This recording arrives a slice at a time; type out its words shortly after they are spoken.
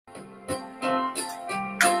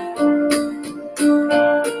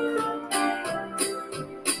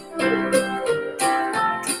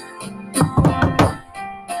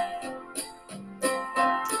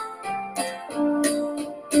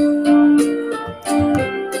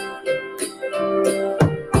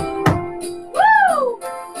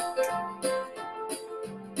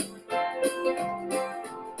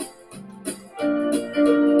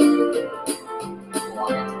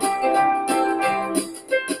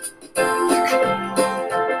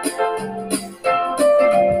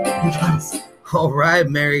All right,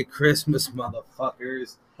 Merry Christmas,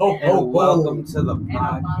 motherfuckers, Ho, and welcome to the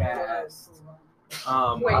podcast.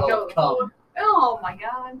 Wait, no. Oh my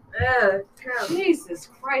God. Jesus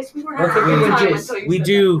Christ, we were Look having a at good the time jizz. until you We said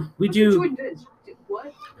do that.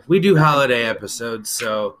 What? we do holiday episodes,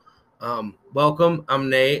 so welcome. I'm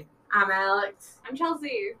Nate, I'm Alex. I'm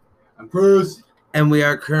Chelsea. I'm Bruce. and we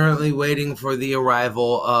are currently waiting for the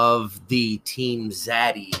arrival of the Team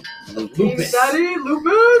Zaddy. Lupus.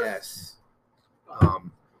 Yes.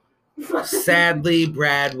 Sadly,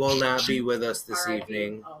 Brad will not be with us this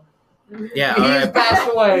evening. Oh. Yeah, He has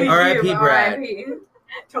passed away. R.I.P. Brad. R.I.P.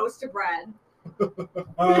 Toast to Brad.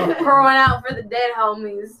 Pouring out for the dead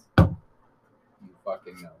homies. You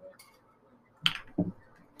fucking know it.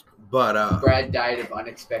 But Brad died of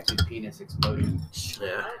unexpected penis explosion.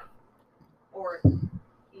 yeah, Or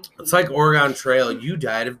it's like Oregon Trail. You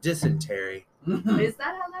died of dysentery. Is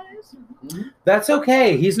that how that is? That's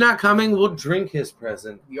okay. He's not coming. We'll drink his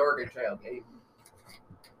present. The Oregon Trail, baby.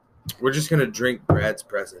 We're just gonna drink Brad's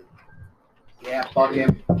present. Yeah, fuck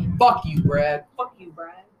him. Fuck you, Brad. Fuck you,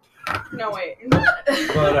 Brad. No, wait.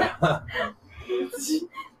 But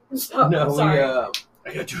Sorry. I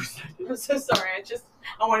gotta do that. I'm so sorry.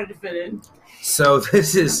 I wanted to fit in. So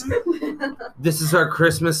this is our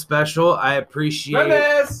Christmas special. I appreciate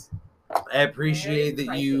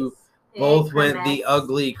that you both went the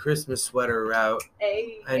ugly Christmas sweater route.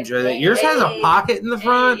 I enjoy that. Yours has a pocket in the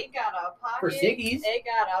front. It got a pocket For ciggies. It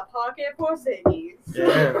got a pocket for ciggies.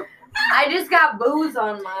 Yeah. I just got booze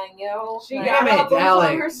on mine, yo. She Damn got it, a booze on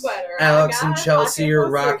Alex. her sweater. Alex I and got a Chelsea pocket are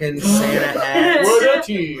for rocking ciggies. Santa hats. What a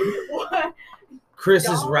team. What? Chris is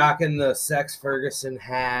Y'all- rocking the Sex Ferguson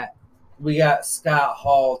hat. We got Scott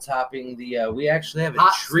Hall topping the. We actually have a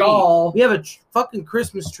Hot tree. stall. We have a fucking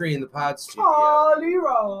Christmas tree in the pod studio. But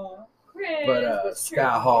Christmas Scott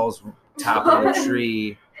tree. Hall's topping the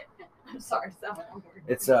tree. I'm sorry. Stop it.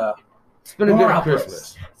 It's been a good Moral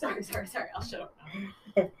Christmas. Sorry. I'll shut up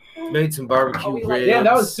now. Made some barbecue Oh, we like- ribs. Yeah,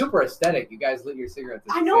 that was super aesthetic. You guys lit your cigarettes.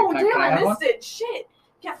 at I the know, same time. damn, Can I have one? missed it. Shit.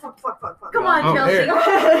 Yeah, fuck. Come on, Oh, Chelsea. here.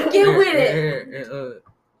 Get with it. Here.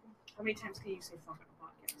 How many times can you say fuck on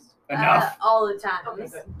a podcast? Enough. All the time. Okay,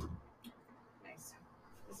 good. Nice.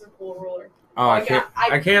 This is a cool roller. Oh, I got- can't.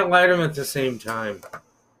 I can't light them at the same time.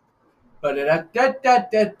 But Here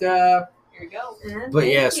you go. But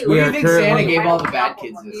yes, you. What we do are you think currently- Santa gave all the bad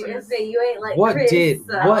kids this You year? just say you ain't like What Chris, did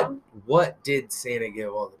so. what did Santa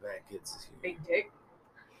give all the bad kids this year? Big dick.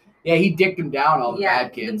 Yeah, he dicked him down, all the Yeah,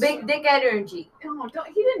 bad kids. the big dick energy. No,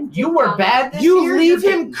 he didn't. You dick were down bad this this You year. leave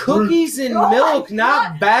You're him getting cookies and Oh my milk, God.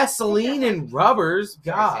 not Vaseline and rubbers.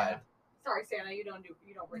 God. Sorry, Santa. You don't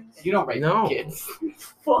rape kids. You don't rape No. kids.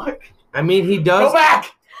 Fuck. I mean, he does. Go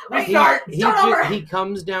back! He, Restart! he, Start over. he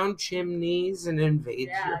comes down chimneys and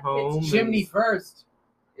invades Yeah, your kids- home. Chimney first.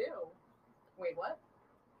 Ew. Wait, what?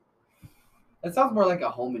 That sounds more like a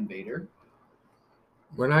home invader.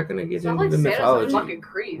 We're not going to get It's not into like the Santa's a mythology. fucking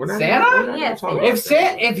creep. We're not Santa? we're not Yeah, gonna talk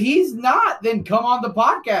Santa. about If he's not, then come on the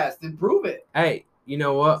podcast and prove it. Hey, you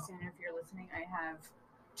know what? Santa, if you're listening, I have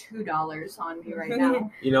 $2 on me right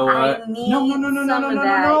now. You know what? I need No, some of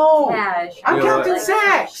that no. cash. I'm You know counting what?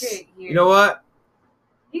 sacks. Shit here. You know what?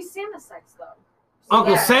 He's Santa sex though.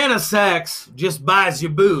 Uncle Yeah. Santa Sex just buys you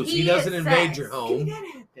booze. He He doesn't is invade sex. your Give me home. that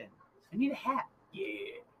hat then. I need a hat. Yeah.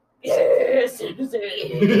 Yes.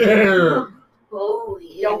 Oh,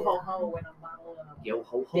 yeah. Yo ho ho in a bottle of. Yo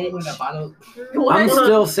ho ho in a bottle. I'm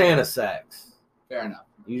still Santa Sex. Fair enough.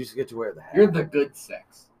 You just get to wear the hat. You're the good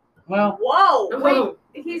sex. Well, Whoa! Wait,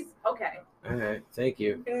 he's okay. All right, thank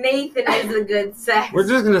you. Nathan is a good sex. We're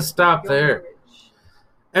just gonna stop You're there. rich.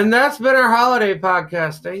 And that's been our holiday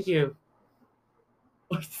podcast. Thank you.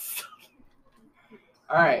 all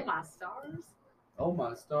right. Oh, my stars. Oh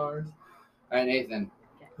my stars. All right, Nathan.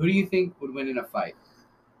 Who do you think would win in a fight?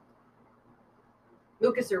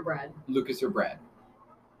 Lucas or Brad? Lucas or Brad?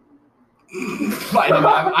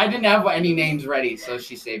 I didn't have any names ready, so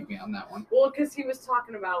she saved me on that one. Well, because he was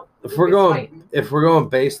talking about. If we're going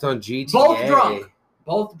based on GTA, Both drunk.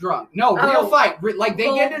 Both drunk. No, real Oh. fight. Like they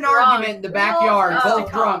get in an Both drunk. argument in the backyard. Real Both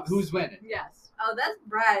fisticuffs. drunk. Who's winning? Yes. Oh, that's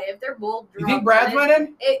Brad. If they're both You drunk. think Brad's then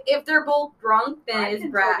winning? If they're both drunk, then Brad it's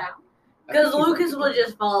can Brad. throw down. Because Lucas will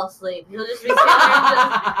just fall asleep. He'll just be sitting there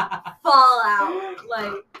and just fall out.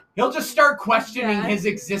 Like, He'll just start questioning Yeah. his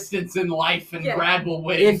existence in life, and Yeah. Brad will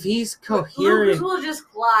win. if he's Lucas coherent, will just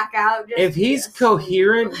clock out. Just if he's asleep.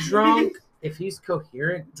 coherent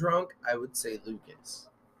drunk, I would say Lucas.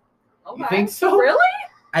 Okay. You think so? Really?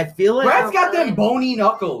 I feel like Brad's got them bony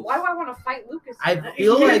knuckles. Why do I want to fight Lucas? I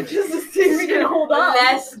feel like just to see if we can hold on.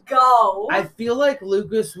 Let's go. I feel like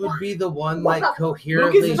Lucas would be the one like Lucas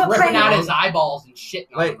coherently is ripping out his drunk. eyeballs and shitting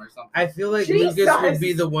on Like, him or something. I feel like Jesus. Lucas would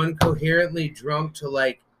be the one coherently drunk to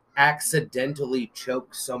like accidentally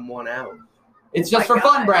choke someone out. It's just my for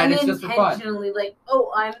fun, God. Brad. It's just for fun. Unintentionally, like, oh,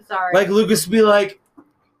 I'm sorry. Like Lucas would be like,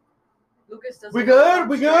 Lucas doesn't. "We good?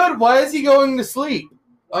 We good? Why is he going to sleep?"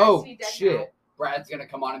 Why is Oh he dead shit! Brad's gonna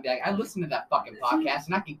come on and be like, I listened to that fucking podcast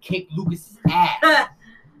and I can kick Lucas's ass.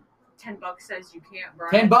 $10 says you can't,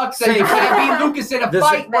 Brian. $10 says you can't beat Lucas in a This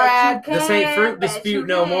fight, is- Brad. This ain't fruit Bet dispute you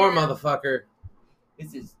no more, can. motherfucker.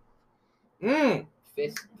 This is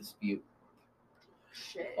fist dispute.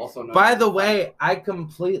 Shit. Also known By as the fight. way, I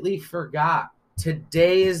completely forgot.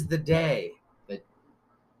 Today is the day.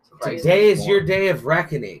 Christ Today was is your born. day of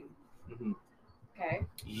reckoning. Mhm. Okay.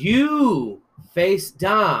 You face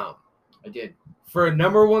Dom I did. for a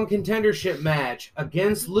 #1 contendership match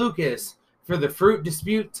against Lucas for the Fruit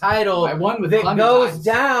Dispute title I won with that goes clementines.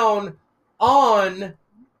 down on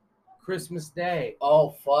Christmas Day.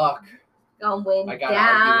 Oh fuck! Gonna win I gotta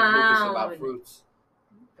argue with Lucas about fruits.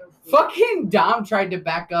 Fucking Dom tried to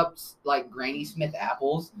back up like Granny Smith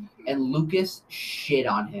apples, and Lucas shit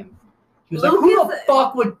on him. He was like, "Who the Lucas-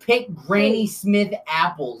 fuck would pick Granny Smith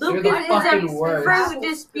apples? They're Lucas the is fucking a worst." fruit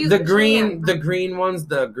dispute The green champ. ones,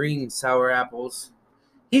 the green sour apples.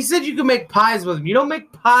 He said you can make pies with them. You don't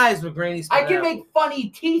make pies with Granny Smith I can apples. make funny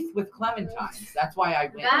teeth with clementines. That's why I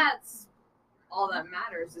win. That's all that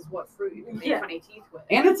matters is what fruit you can make Yeah. funny teeth with.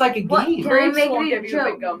 And it's like a What game. can I Grapes make won't it give a you joke?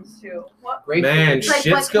 big gums too. What? Grapefruit. Man, is- Like,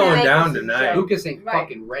 shit's what can I going make down as a tonight. joke? Lucas ain't Right.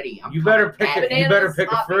 fucking ready. I'm You better coming pick at it. him. You better pick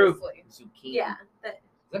a fruit. obviously. Zucchini. Yeah. Is that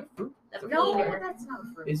a fruit? The No, peanut. that's not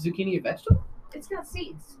a fruit. Is zucchini a vegetable? It's got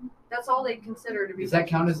seeds. That's all they consider to be. Does that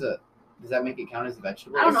count as a? Does that make it count as a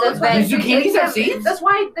vegetable? I don't know. It's a That's why Do they say- zucchinis it's have a- seeds? That's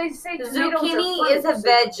why they say The tomatoes zucchini are is a fruits,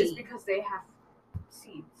 veggie. just because they have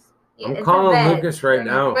seeds. Yeah, I'm it's a calling veg. Lucas right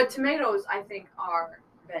now. But tomatoes, I think, are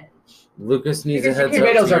veg. Lucas needs a Because heads up.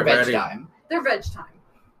 Tomatoes to are get veg ready. time. They're veg time.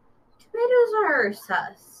 Tomatoes are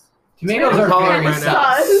sus. Tomatoes I'm are calling very right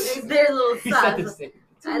now. sus. They're a little He said the sus. same.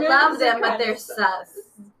 I love them, but they're sus.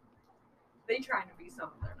 They trying to be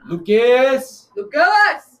something they're not. Lucas.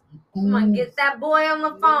 Lucas! Come on, get that boy on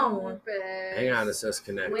the phone. Hang on, it says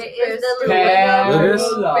connect. Where is the Lucas?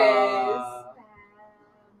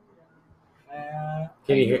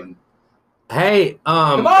 Can you hear? Hey,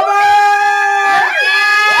 Come over!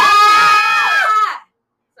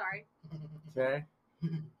 Sorry. Okay.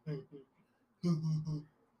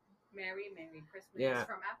 Merry Christmas Yeah.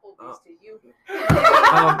 from Applebee's to you.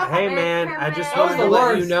 Hey man, I just wanted to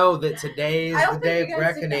let you know that today is the day of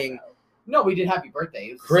reckoning. No, we did happy birthday.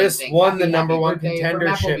 It was the Chris same thing. won the Happy #1 birthday from contendership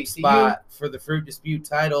Applebee's to you. spot for the Fruit Dispute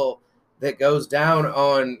title that goes down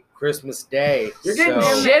on Christmas Day. You're getting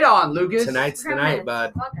So, shit on, Lucas. tonight's the night,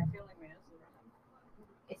 bud. Fuck, I feel like my nose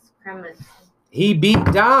is It's premise. He beat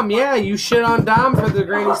Dom. Yeah, you shit on Dom for the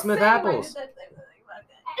Granny Smith apples.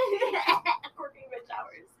 Working bitch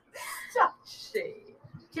hours. Stop shit.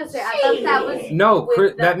 Just say, I thought that was. No, with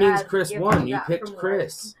Chris, the, that means uh, Chris gift won. we You got picked from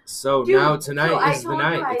Chris. So Dude, now so tonight I is the told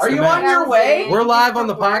night. you I It's Are the you match. on your way? We're live on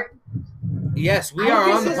the podcast. Yes, we are on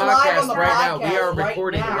the Lucas is live podcast on the right now. We podcast are right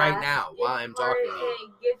recording now. right now while I'm talking to you.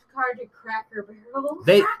 A gift card to Cracker Barrel.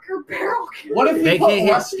 They, Cracker Barrel. What if They we put can't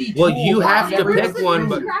hit- rusty well, tools you on have to every pick one,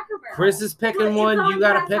 but fruit? Cracker Barrel. Chris is picking It's one. on You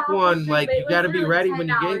gotta Pass pick Off one. Street, Like but you it gotta was be literally ready when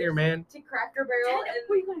you get here, $10 man. To Cracker Barrel and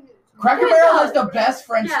What are you gonna do? Cracker $10. Barrel has the best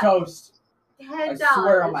French Yeah. toast. I $10.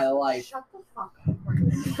 swear on my life. Shut the fuck up.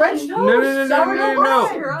 French toast. No. sourdough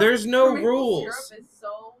syrup. There's no Maple rules. syrup is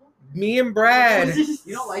so. Me and Brad. You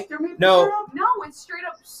don't like their maple No. syrup? No, it's straight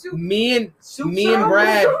up soup. Me and Soup Me and syrup?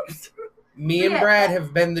 Brad- Soup me and Yeah. Brad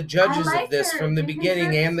have been the judges I like of this their from the chicken beginning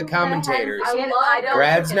strips and the that had commentators. I don't-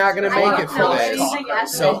 Brad's not gonna I make don't it for know this. anything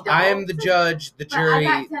else So than I am dogs. the judge, the But I jury,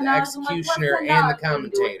 got the $10. I'm like, executioner, what's and the $10 gonna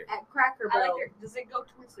do commentator. At Cracker I Barrel. like it. Does it go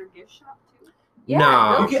towards their gift shop too? Yeah,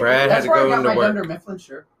 Nah, no, You get- Brad had that's to where I go got into my work. Dunder Mifflin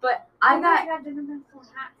shirt. But I got dinner for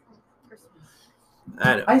Christmas.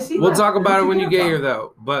 I know. I see We'll that. talk about it Where'd when you you get get it here, from?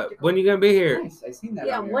 though. But when you gonna be here? Nice, I seen that.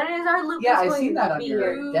 yeah. on your- When is our Lucas Yeah, I going seen that to on be your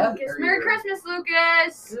here? death. Lucas. or Merry your- Christmas,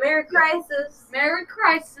 Lucas. Merry Crisis. Merry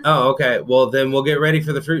Christmas. Oh, okay. Well, then we'll get ready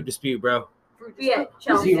for the fruit dispute, bro. Yeah, Is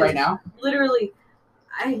Chelsea. he right now? Literally,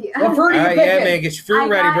 What fruit All are you right, yeah, picking? man, get your fruit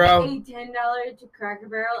ready, got bro. a $10 to Cracker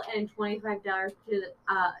Barrel and $25 to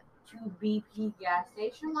BP gas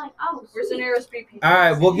station. Like, oh, Where's the sweet. nearest BP? All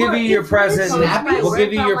right, we'll give you your present. Snappy? We'll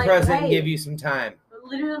give you your Like, present and hey. give you some time.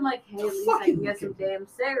 literally I'm like, hey, at least I can get some damn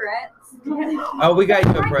cigarettes. Oh, we got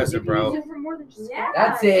you a present, bro. Yeah,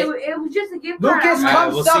 That's it. It was just a gift Lucas, card.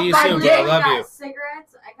 come we'll suck see you my soon, bro. dick. I love got you.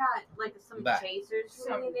 cigarettes. I got like some Bye. chasers.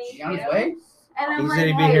 She on his way? And I'm He's like,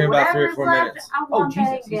 gonna be hey, here in about 3 or whatever's 4 left, minutes. I Oh, want Jesus,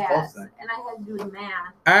 that he's gas. close then. And I had to do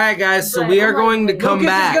math. All right, guys. So But we are I'm like, going to hey, come Lucas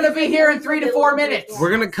back. is gonna be here in 3 to 4 minutes.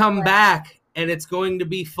 We're gonna come back, and it's going to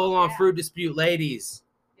be full on fruit dispute, ladies.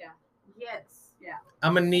 Yes. Yeah.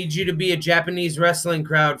 I'm gonna need you to be a Japanese wrestling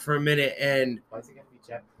crowd for a minute, and Why is it gonna be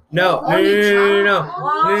Jack? no.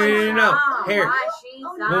 Here,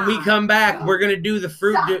 when we come back, we're gonna do the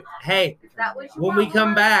fruit. Hey, Is that what you when we want, come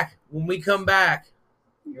Laura? back, when we come back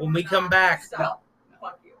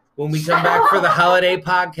for the holiday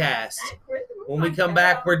podcast, when we come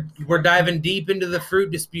back, we're diving deep into the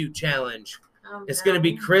fruit dispute challenge. Oh, It's no. gonna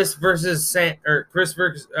be Chris versus Chris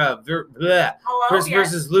versus Hello?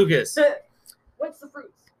 versus Lucas. What's the fruits?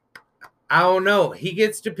 I don't know. He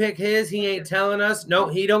gets to pick his. He ain't telling us. No,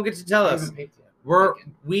 he don't get to tell I us. haven't picked yet.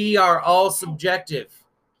 We are all subjective.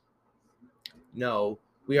 No,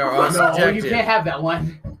 we are all No, you subjective. can't have that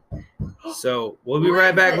one. So we'll be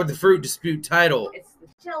right back with the fruit dispute title. It's the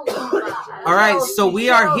chili. All right, so we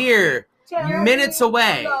are here minutes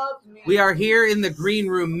away. We are here in the green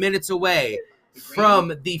room minutes away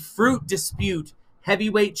from the fruit dispute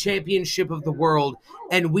heavyweight championship of the world,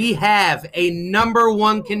 and we have a number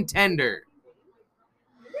one contender.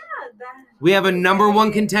 We have a number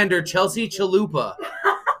one contender, Chelsea Chalupa,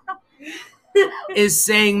 is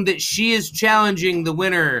saying that she is challenging the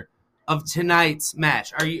winner of tonight's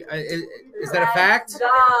match. Are you? Is that a fact?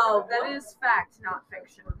 No, that is fact, not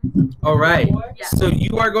fiction. All right. Yeah. So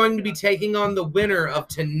you are going to be taking on the winner of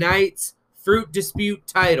tonight's fruit dispute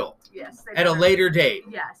title Yes. at a later date.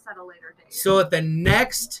 Yes, at a later date. So at the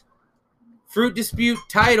next fruit dispute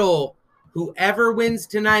title, whoever wins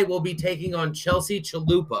tonight will be taking on Chelsea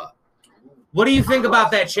Chalupa. What do you think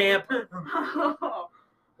about that, champ? Wait,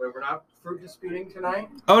 we're not fruit disputing tonight?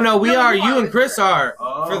 Oh no, we No, are. you You are and with Chris Chris. are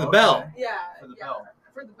Oh, for the okay. belt. Yeah. For the yeah, belt.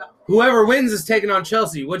 For the belt. Whoever wins is taking on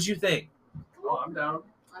Chelsea. What you think? Oh, I'm down.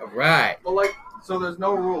 All right. Well, so there's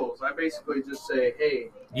no rules. I basically just say, hey,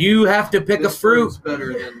 You have to pick a this fruit. fruit's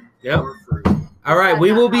better than Yep. your fruit. All right.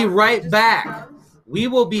 We will be right back. We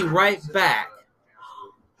will be right back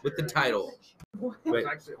with the title. Wait. It's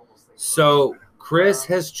actually almost like- So Chris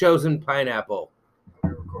has chosen pineapple. Are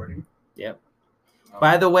we recording? Yep. Oh.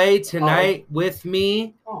 By the way, tonight with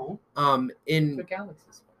me, Oh, in took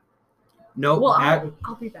Alex's. no, Well, at-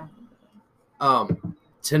 I'll be back.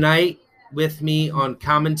 tonight with me on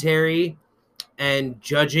commentary and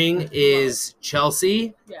judging is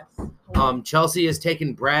Chelsea. Yes. Chelsea has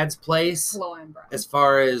taken Brad's place Hello, I'm Brad. as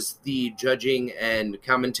far as the judging and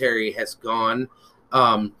commentary has gone.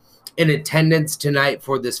 In attendance tonight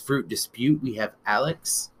for this fruit dispute, we have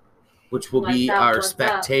Alex, which will be What's up, our what's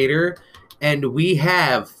spectator. And we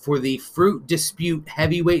have, for the fruit dispute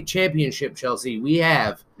heavyweight championship, Chelsea, we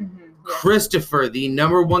have Christopher, the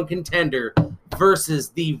number one contender, versus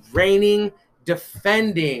the reigning,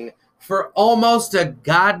 defending, for almost a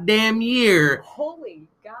goddamn year, Holy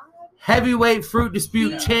God. heavyweight fruit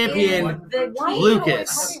dispute He champion, is the king.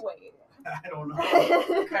 Lucas. I don't know.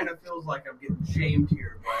 It kind of feels like I'm getting shamed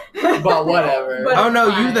here, but But whatever. But- Oh no,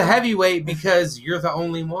 you fine. the heavyweight because you're the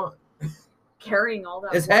only one. Carrying all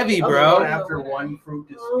that. It's weight. heavy, but bro. after one fruit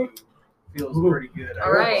dispute, feels pretty good.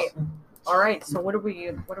 All right. All right. So what are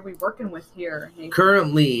we working with here? Nathan?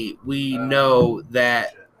 Currently, we know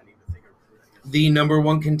that Shit, I need to think of fruit. the number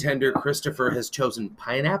one contender, Christopher, has chosen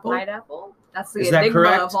pineapple. Pineapple. That's the Is that enigma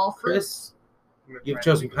correct, of all fruits. Chris? I'm gonna You've try and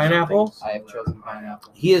chosen think of some pineapple? things. I have chosen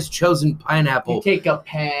pineapple. He has chosen You pineapple. take a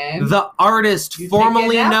pen. The artist You take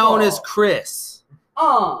formerly an known apple. as Chris.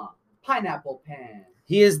 Pineapple pen.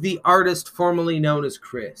 He is the artist formerly known as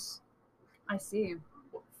Chris. I see.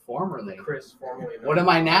 Formerly. Chris, formerly known What am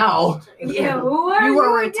I now? Yeah, who are You you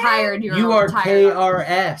are again? retired. You are retired.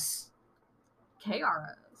 KRS.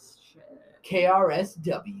 KRS. Shit.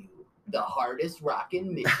 KRSW, the hardest rock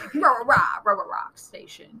in Michigan. Rock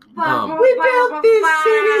station. We built this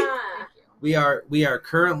city. We are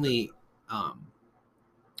currently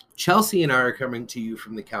Chelsea and I are coming to you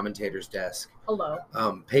from the commentator's desk. Hello.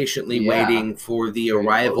 Patiently Yeah. waiting for the Very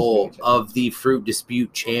arrival close to each other. of the fruit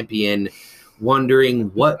dispute champion,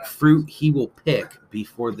 wondering what fruit he will pick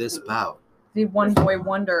before this bout. The one boy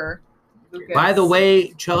wonder. Lucas. By the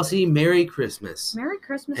way, Chelsea, Merry Christmas. Merry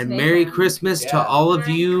Christmas. And Nathan. Merry Christmas to Yeah. all of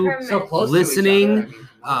Merry you. Christmas. So close Listening, to each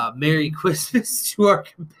other. Merry Christmas to our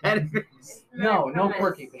competitors. No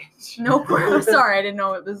quirky bitch. No, sorry, I didn't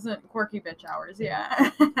know it was quirky bitch hours.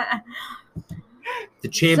 Yeah. The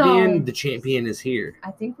champion is here.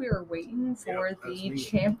 I think we were waiting for the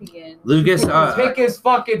champion. Lucas, Pick his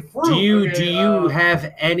fucking fruit. do you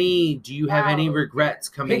have any regrets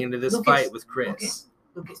coming into this fight with Chris?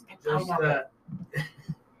 Lucas, pick Just pineapple.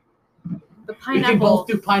 The We can pineapple. both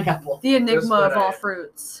do pineapple. The enigma Just of that all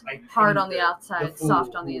fruits. I Hard think on the that outside, fool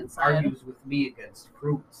soft on the who inside. Argues with me against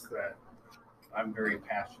fruits that I'm very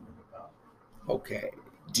passionate about. Okay.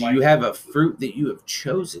 Do you have a fruit that you have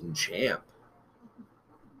chosen, champ?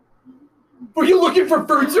 Were you looking for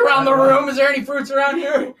fruits around the room? Is there any fruits around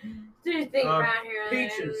here? Do you think around here?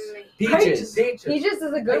 Peaches. Peaches. Peaches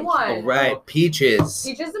is a good one. All right, peaches.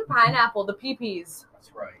 Peaches and pineapple, the peepees.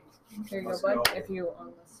 That's right. Here you Let's go, bud. go. If you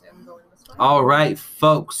I'm going this way. All right,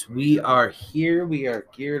 folks, we are here. We are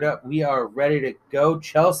geared up. We are ready to go.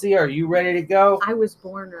 Chelsea, are you ready to go? I was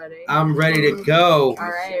born ready. I'm ready to go. All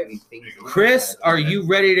right. Chris, are you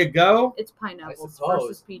ready to go? It's pineapples suppose.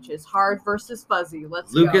 versus peaches. Hard versus fuzzy.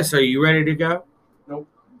 Let's Lucas, are you ready to go?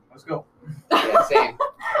 Let's go. Yeah, same.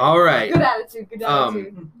 All right. Good attitude. Good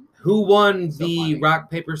attitude. Who won So the funny.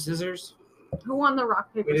 rock, paper, scissors? Who won the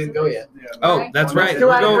rock paper? We didn't go scissors? yet. Yeah. Oh, Okay. that's One, right.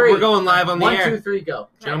 two, out of three. We're going live on the 1, air. 2, 3, go.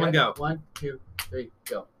 Gentlemen, go. 1, 2, 3,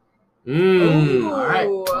 go. Mm. All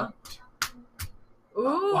right.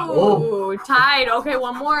 Ooh, tied. Okay,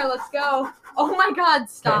 one more. Let's go. Oh my God!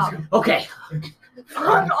 Stop. Okay.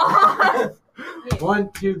 Come on.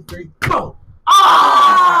 1, 2, 3, go.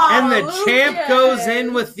 And the champ goes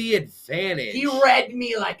in with the advantage. He read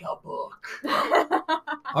me like a book.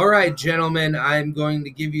 All right, gentlemen, I'm going to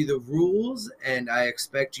give you the rules, and I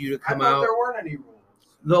expect you to I come thought out. there weren't any rules.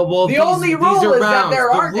 The only rule are is that rounds.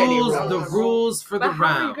 there aren't any rules. rules. The rules for the But how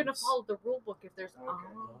are you gonna rounds. follow the rule book if there's?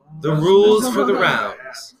 The rules for the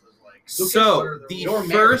rounds. So the Your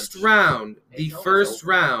first marriage. round, the It's first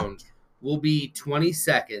over. round will be 20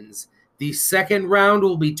 seconds. The second round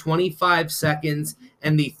will be 25 seconds,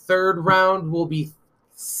 and the third round will be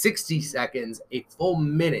 60 seconds, a full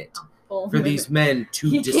minute for these men to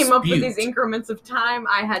He dispute. came up with these increments of time.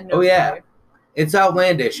 I had no. Oh, yeah. say. It's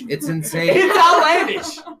outlandish. It's insane. It's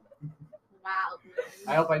outlandish. Wow.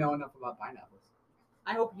 I hope I know enough about pineapples.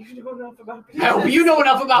 I hope you know enough about. I hope you know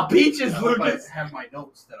enough about peaches, I hope I Lucas. have my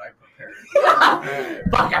notes that I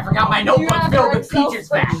prepared. Fuck, I forgot my You notebook have filled your with Excel peaches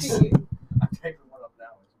facts. spreadsheet. I'm typing one up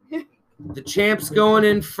now. The champ's going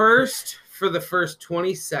in first for the first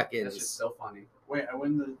 20 That's seconds. just so funny. Wait, I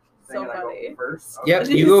win the thing So and I funny. go first? Yep,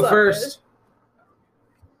 You you go suck first.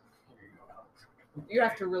 Here you go, Alex. You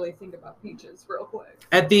have to really think about peaches real quick.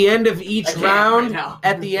 At the end of each I can't round, right now.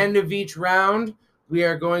 at the end of each round, we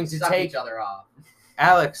are going to Suck take each other off.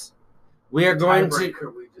 Alex. We are going to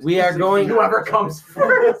Tiebreaker, we are going- Whoever comes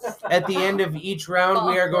first. at the end of each round,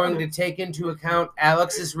 we are going to take into account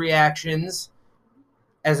Alex's reactions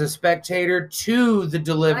as a spectator to the A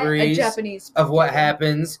deliveries Japanese of what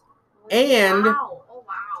happens, and Wow. Oh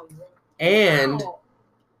wow. and Wow.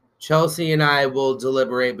 Chelsea and I will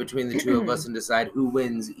deliberate between the two of us and decide who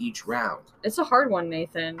wins each round. It's a hard one,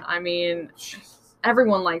 Nathan. I mean,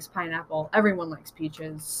 everyone likes pineapple. Everyone likes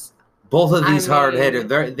peaches. Both of these I hard mean,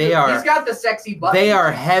 hitters, they He's are got the sexy butt. they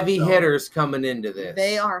are peaches, heavy so- hitters coming into this.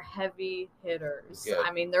 They are heavy hitters. Good.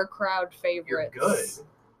 I mean, they're crowd You're favorites.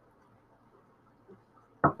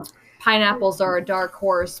 good. Pineapples are a dark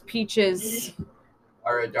horse. Peaches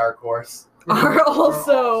Are a dark horse. are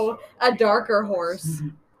also a darker horse.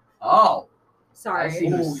 Oh, I Sorry. see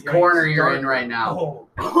Ooh, whose yikes. corner you're in right now. Oh,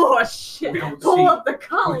 Oh shit! we don't Pull see. up the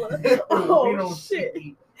collar. we Oh don't shit!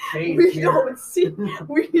 see shade We here. don't see.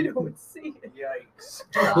 We don't see. Yikes.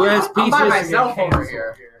 Who has I'm by peaches? myself over Canceled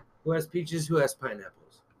here. Who has peaches? Who has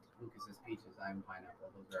pineapples? Lucas has peaches. I'm pineapple.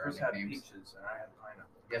 Those are Chris our had nicknames. peaches and I had pineapple.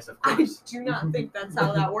 Yes, of I course. do not think that's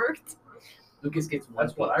how that worked. Lucas gets one.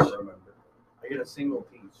 That's what I peach. remember. I get a single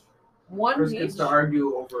peach. One Chris peach. gets to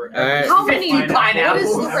argue over Alright. How many? 50 pineapples.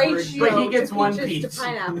 What is the Average. ratio? But he gets to one peaches peach. to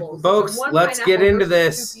pineapples? Folks, One let's get pineapple into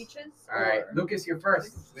versus this. 2 peaches? All right, Or- Lucas, you're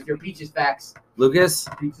first with your peaches facts. Lucas,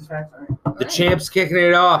 Peaches facts. All right. the Alright. champ's kicking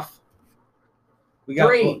it off. We got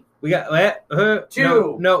 3. No,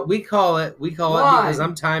 2. no, we call it. We call it 1. because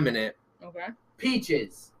I'm timing it. Okay.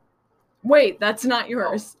 Peaches. Wait, that's not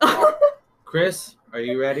yours. Chris, are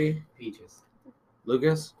you ready? Peaches.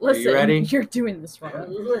 Lucas, Listen, are you ready? you're doing this wrong.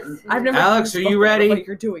 Listen. I've never. Alex, done are this you before, ready? But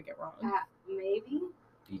you're doing it wrong. Maybe.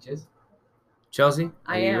 Peaches. Chelsea, are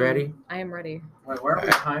I you am ready? I am ready. Wait, where are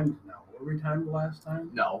we timed now? Were we timed last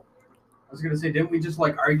time? No. I was gonna say, didn't we just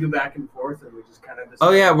like argue back and forth and we just kind of?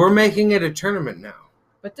 Oh yeah, we're making it a tournament now.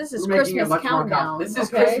 But this is We're making it Christmas much more countdown. This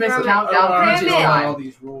is okay? Christmas From- countdown From- peaches From- time. all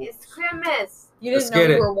these rules. It's Christmas. You Let's didn't know get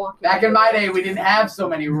you it. were walking. Back in my day, we didn't have so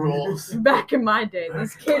many rules. Back in my day,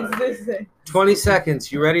 these kids, this day. 20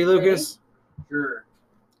 seconds. You ready, Lucas? Sure.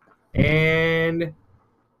 And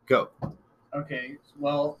go. Okay.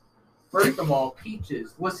 Well, first of all,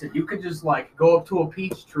 peaches. Listen, you could just like go up to a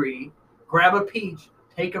peach tree, grab a peach,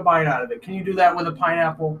 take a bite out of it. Can you do that with a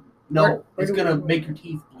pineapple? No, it's gonna make your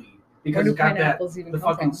teeth bleed because it's got the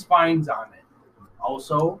fucking spines on it.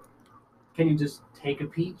 Also, can you just take a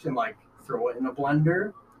peach and like throw it in a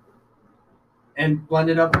blender and blend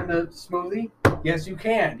it up in a smoothie? Yes, you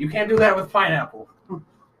can. You can't do that with pineapple.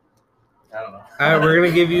 I don't know. All right, we're gonna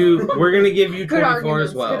give you 24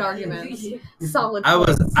 as well. Good arguments. Solid.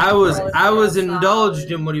 I was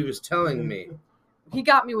indulged in what he was telling me. He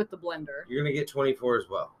got me with the blender. You're gonna get 24 as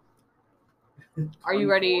well. Are you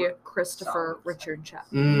ready, Christopher Richard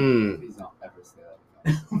Chapman? Please don't ever say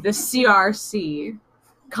that. The CRC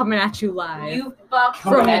coming at you live. You fuck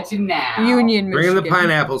Coming at you now. Union, Bring in Michigan. the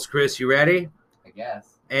pineapples, Chris. You ready? I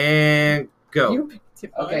guess. And go. You picked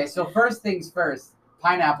it. Okay, so first things first.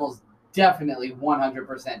 Pineapples definitely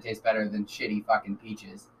 100% taste better than shitty fucking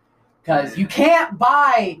peaches. Because you can't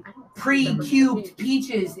buy pre-cubed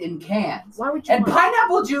peaches in cans. Why would you? And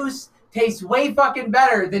pineapple juice tastes way fucking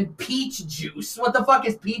better than peach juice. What the fuck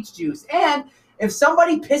is peach juice? And if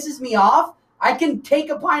somebody pisses me off, I can take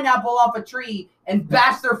a pineapple off a tree and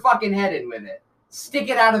bash their fucking head in with it. Stick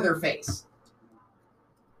it out of their face.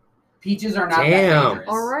 Peaches are not that dangerous.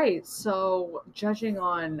 All right, so judging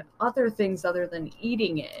on other things other than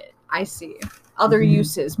eating it, I see other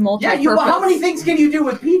uses. Multi-purpose. Yeah, how many things can you do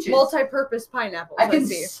with peaches? Multi-purpose pineapples. I can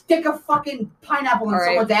stick a fucking pineapple in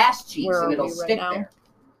someone's ass cheeks and it'll stick there.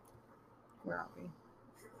 Where are we?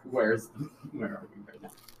 Where are we right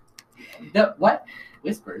now? What?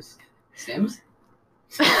 Whispers? Sims?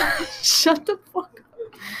 Shut the fuck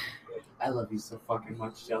up. I love you so fucking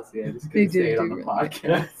much, Chelsea. I just couldn't say it on the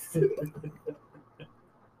podcast.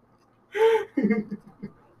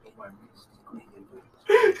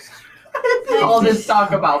 All this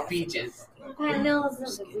talk about peaches.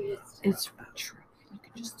 It's true. You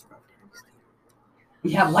can just throw it.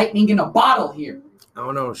 We have lightning in a bottle here. I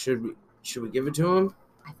don't know. Should we give it to him?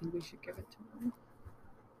 I think we should give it to him.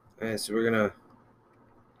 All right, so we're gonna.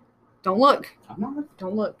 Don't look. I'm not.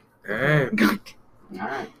 Don't look. All right. All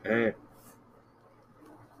right. All right.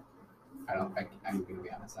 I'm gonna be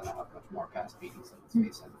honest. I don't have much more past beatings in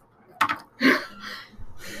his face. And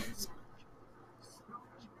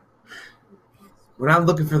We're not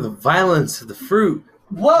looking for the violence of the fruit.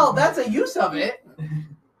 well, that's a use of it.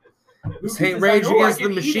 This ain't Rage Against the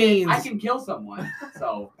Machines. I can kill someone.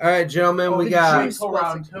 So. All right, gentlemen, we got.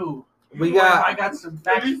 Round two. We got. I got some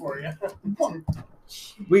facts for you.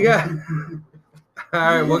 We got. All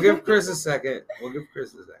right, we'll give Chris a second.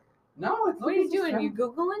 No, it's What are you doing? You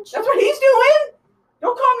Googling shit? That's what he's doing.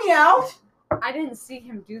 Don't call me out. I didn't see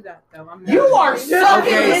him do that, though. You are sucking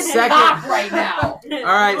Okay, his second- cock right now. All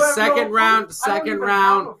right, second round.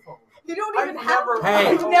 You don't even have Hey.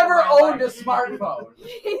 I've never owned a smartphone.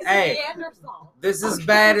 He's Hey. a Neanderthal. This is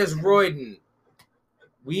bad as Royden.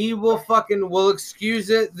 We'll excuse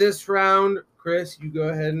it this round. Chris, you go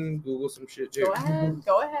ahead and Google some shit too.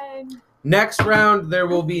 Go ahead. Next round, there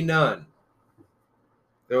will be none.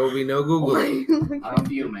 There will be no Googling. I'm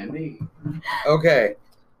human. Okay,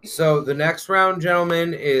 so the next round,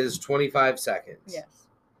 gentlemen, is 25 seconds. Yes.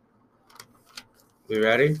 We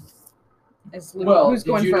ready? It's Luke. Well, Who's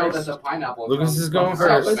going did you know first? that the pineapple Lucas is going from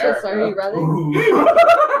first. South Lucas, are you America? ready?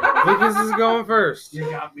 Ooh. Lucas is going first. You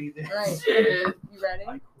got me there. All right. Shit. You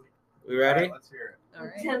ready? We ready? Let's hear it. All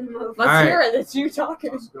right. Let's Let's hear it. It's you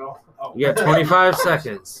talking. Let's go. Oh. You got 25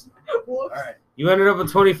 seconds. All right. You ended up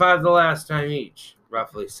with 25 the last time each,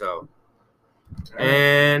 roughly so.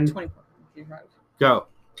 And 24. You're right. go.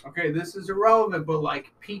 Okay, this is irrelevant, but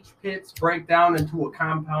like peach pits break down into a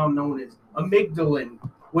compound known as amygdalin,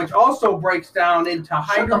 which also breaks down into Shut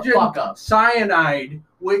the hydrogen fuck up. cyanide,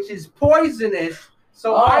 which is poisonous.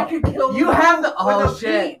 So I could kill You have the with a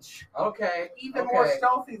shit. peach. Okay. Even more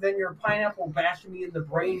stealthy than your pineapple bashing me in the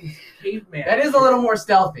brain caveman. That is a little more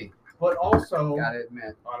stealthy. But also, Gotta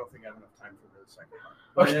admit. I don't think I have enough time for the second part.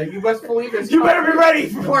 But you best believe it's You better be ready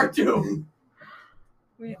for part 2.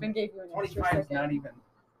 We even gave you an extra 25 is second. not even.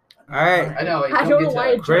 All right. I know. I don't know why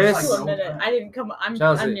it Chris. took you a minute. I didn't come. I'm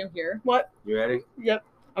Chelsea. new here. What? You ready? Yep.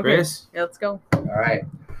 Okay. Chris? Yeah, let's go. All right.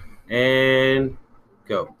 And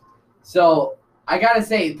go. So I gotta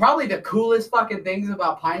say, probably the coolest fucking things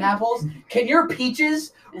about pineapples. Can your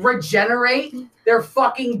peaches regenerate their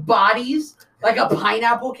fucking bodies like a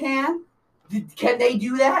pineapple can? Can they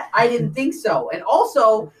do that? I didn't think so. And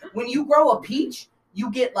also, when you grow a peach,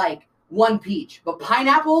 you get like one peach. But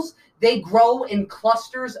pineapples, they grow in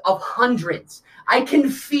clusters of hundreds. I can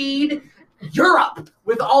feed Europe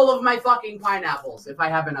with all of my fucking pineapples if I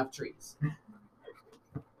have enough trees.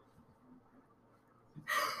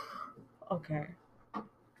 Okay.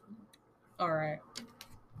 All right.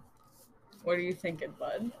 What are you thinking,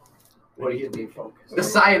 bud? What do you think? Focus. The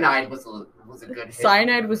cyanide was a good hit.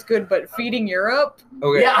 Cyanide was good, but feeding Europe?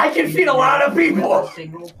 Okay. Yeah, I can feed a lot of With people. a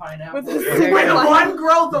single pineapple. With a With single one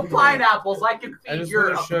growth of pineapples, I can I feed just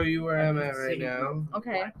Europe. want to show you where I'm at right now.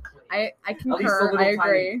 Okay. I At least the concur. little I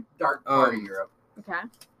agree. tiny dark part of Europe Okay.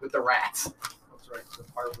 with the rats. That's right. The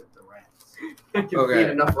part with the rats. I can Okay.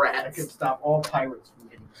 feed enough I can rats. stop all pirates from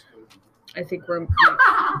getting destroyed. I think we're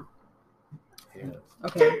Yeah.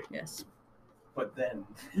 okay. Yes. But then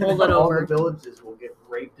Roll it all over. the villages will get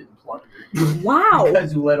raped and plundered. Wow.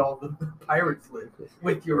 Because you let all the pirates live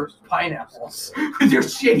with your pineapples. With your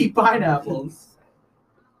shitty pineapples.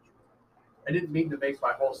 I didn't mean to make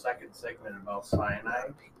my whole second segment about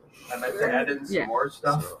cyanide. I meant to add in some more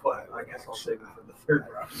stuff, but I guess I'll save it for the third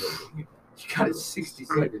round. You got it 60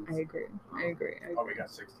 I seconds. agree. I agree. Oh, we got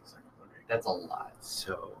 60 seconds. Okay, That's a lot.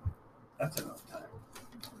 So, that's enough time.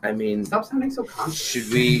 I mean, Stop sounding so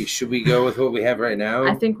confident. should we go with what we have right now?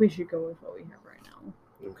 I think we should go with what we have right now.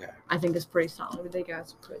 Okay. I think it's pretty solid. They got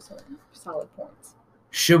some pretty solid points.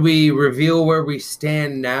 Should we reveal where we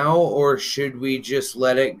stand now, or should we just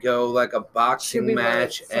let it go like a Should boxing we let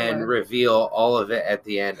match it and simmer? reveal all of it at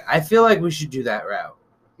the end? I feel like we should do that route.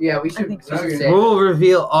 Yeah, we should. think we so. should say- We'll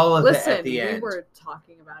reveal all of it Listen, at the we end. were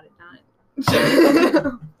talking about it,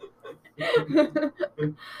 not.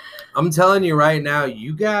 I'm telling you right now,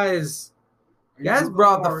 you guys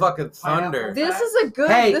brought the fucking thunder. This is a good.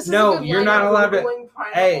 Hey, this is no, a good you're not lineup. allowed to-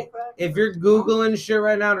 Hey, if you're Googling shit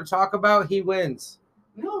right now to talk about, he wins.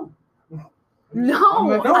 No. No,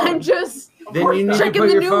 No. I'm just Then you need to checking put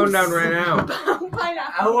the your news. phone down right now.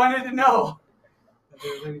 I wanted to know.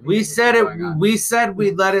 We said it. We said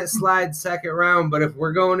we'd let it slide second round, but if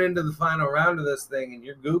we're going into the final round of this thing and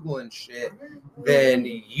you're Googling shit, then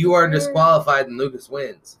you are disqualified and Lucas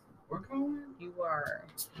wins. We're going You are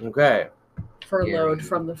Okay. furloughed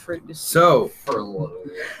from the fruit dispute. So, furlough.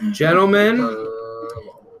 gentlemen,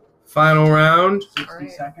 Furlough. final round, 60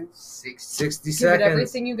 Alright. seconds. 60 Give it seconds.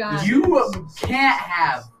 everything you got. You can't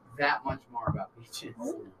have that much more about peaches.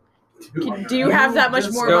 Do you have that much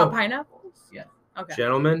Just more go. about pineapples? Yeah. Okay.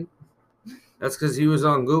 Gentlemen, that's because he was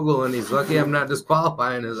on Google and he's lucky I'm not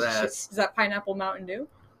disqualifying his ass. Is that pineapple Mountain Dew?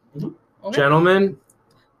 Mhm. Okay. Gentlemen,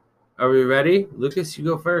 are we ready? Lucas, you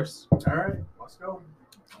go first. All right, let's go.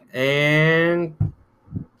 And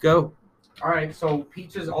go. All right, so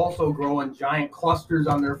peaches also grow in giant clusters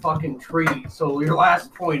on their fucking tree. So your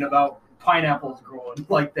last point about pineapples growing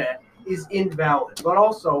like that is invalid. But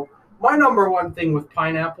also, my number one thing with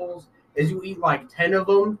pineapples is you eat like 10 of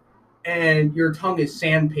them and your tongue is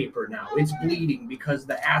sandpaper now. It's bleeding because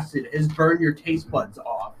the acid has burned your taste buds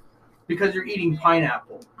off because you're eating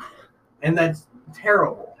pineapple. And that's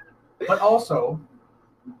terrible. But also,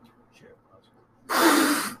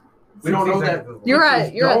 we don't know that You're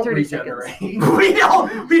at peaches 30 don't seconds.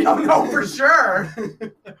 regenerate. we don't know for sure.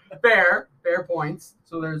 Fair points.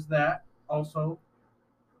 So there's that. Also,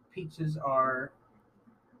 peaches are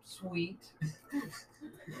sweet. And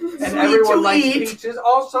Sweet everyone to likes eat. peaches.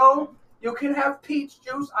 Also, you can have peach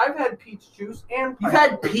juice. I've had peach juice and You've pineapple.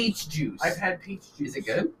 had peach juice. I've had peach juice. Is it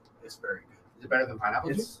good? It's very good. Is it better than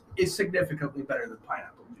pineapple juice? It's significantly better than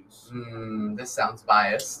pineapple juice. This sounds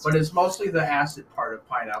biased. But it's mostly the acid part of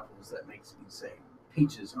pineapples that makes me say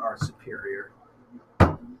peaches are superior.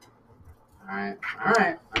 All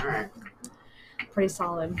right. Pretty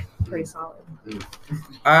solid. Pretty solid. All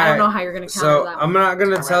I don't know right. how you're gonna counter So that. I'm not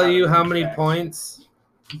gonna I tell ran you out how of many tracks. points.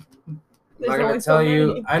 I'm There's not gonna only so tell you.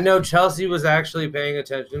 many. I know Chelsea was actually paying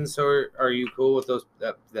attention. So are you cool with those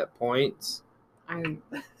that points?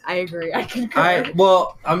 I agree. I concur.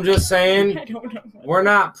 I'm just saying. I don't know. We're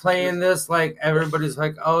not playing this like everybody's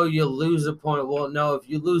like, oh, you lose a point. Well, no, if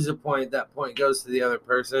you lose a point, that point goes to the other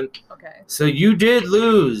person. Okay. So you did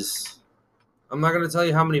lose. I'm not going to tell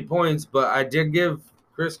you how many points, but I did give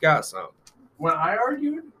Chris got some. When I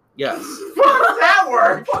argued, Yes. How does that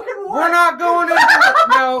work? fucking what? We're not going into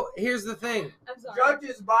No, here's the thing. I'm sorry. Judge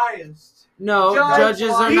is biased. No, Judge,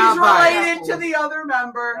 judges are He's not biased. related to the other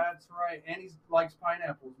member. That's right. And he likes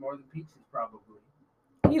pineapples more than peaches, probably.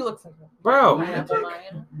 He looks like a Bro, pineapple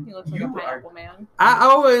man. He looks like You a are- pineapple man. I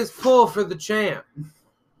always pull for the champ.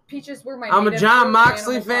 Peaches were my. I'm a native John fruit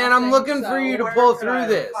Moxley Animal fan. I'm Crossing, looking for you to Where pull could through I have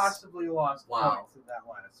this. Possibly lost Wow. points in that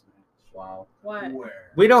last match. Wow. What?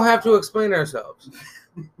 Where? We don't have to explain ourselves.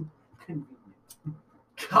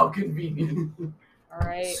 How convenient. All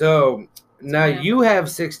right. So now Yeah. you have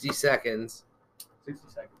 60 seconds. 60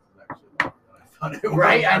 seconds is actually longer than I thought it was.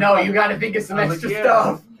 Right? I know. You got to think of some I was extra like, yeah,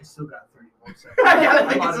 stuff. I still got 30 1 second. I gotta I'm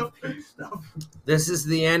think out of of peach stuff. This is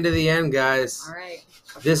the end of the end, guys. All right.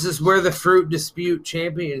 This is where the Fruit Dispute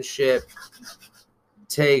Championship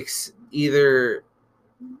takes either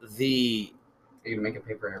the Are you gonna make a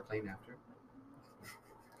paper airplane after?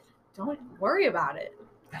 Don't worry about it.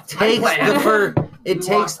 takes plan. the first it We takes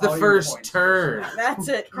want the all your first points. turn. That's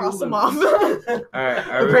it. You Cross them lose. off. All right,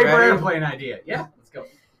 are The we paper ready? airplane idea. Yeah, let's go.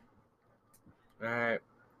 All right.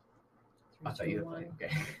 I thought you had a plane.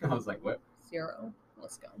 Okay. I was like, what? 0.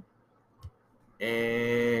 Let's go.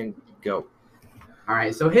 And go. All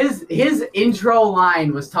right, so his intro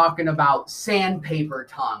line was talking about sandpaper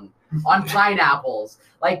tongue on pineapples.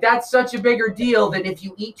 Like, that's such a bigger deal than if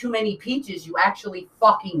you eat too many peaches, you actually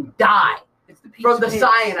fucking die It's the peach from the pits.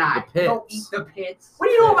 cyanide. The Don't pits. eat the pits. What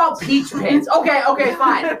do you know about peach pits? Okay,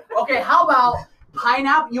 fine. Okay, how about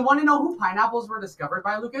pineapple? You want to know who pineapples were discovered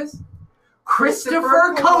by, Lucas?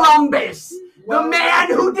 Christopher Columbus, the Well, man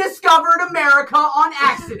who discovered America on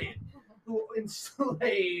accident. who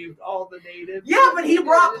enslaved all the natives. Yeah, but he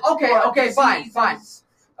brought. Okay, Brought fine. diseases.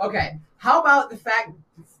 Okay, how about the fact?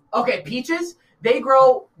 Okay, peaches. They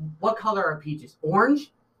grow. What color are peaches?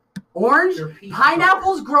 Orange. Orange. They're peach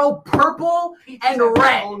Pineapples grow purple color. Peaches and have their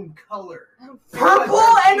red. own color. Purple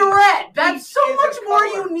and red. That's so Peach much is a more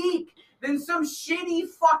color. unique than some shitty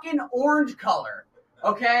fucking orange color.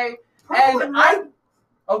 Okay, Purple and red.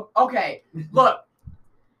 okay. Look,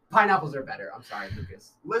 pineapples are better. I'm sorry,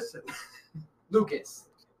 Lucas. Listen, Lucas.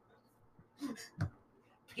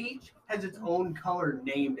 peach has its own color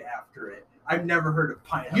named after it. I've never heard of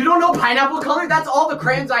pineapple. You don't know pineapple color? That's all the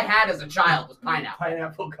crayons I had as a child was pineapple.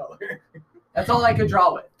 pineapple color. That's all I could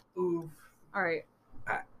draw with. Ooh. All right.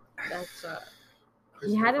 I- That's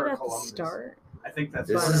he had it Christopher at Columbus. the start. I think that's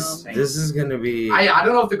This what is I'm this is gonna be I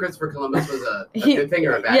don't know if the Christopher Columbus was a good thing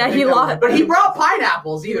or a bad Yeah, thing. he lost. But he brought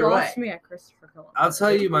pineapples He either way. lost me at Christopher Columbus. I'll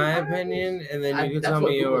tell you my opinion and then you can That's tell what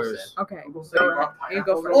me Google yours. said. Okay. Google said Go he ahead. brought You go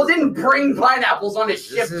pineapples. first. Well, didn't bring pineapples on his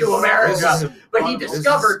ship to America, This is, but he this is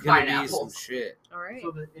discovered gonna be some pineapples. shit. All right. So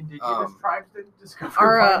the indigenous Um, tribes didn't discover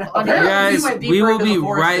our, pineapples. on You our- Apparently, he guys, went we deeper will into the be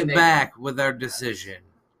forest right than they back with our decision.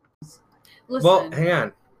 Listen. Well, hang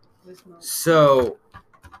on. Listen. So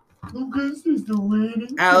Lucas is the winning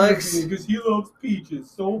Alex- because he loves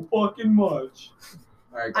peaches so fucking much.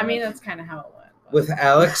 All right, I go mean, ahead. that's kind of how it went. but- with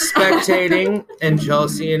Alex spectating and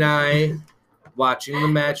Chelsea and I watching the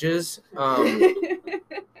matches,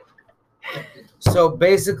 so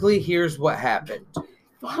basically here's what happened.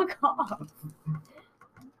 Fuck off.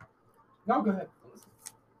 No, go ahead.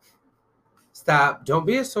 Stop. Don't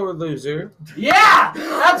be a sore loser. Yeah,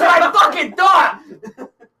 that's what I fucking thought. Peaches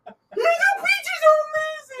are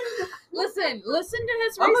amazing. Listen to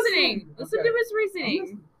his I'm reasoning. listening. Listen Okay. to his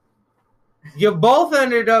reasoning. You both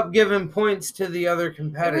ended up giving points to the other It was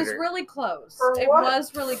competitor. really close. For It what?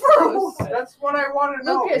 was really For close. what? That's what I want to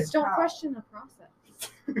know. Lucas, is don't how. question the process.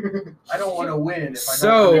 I don't want to win. If I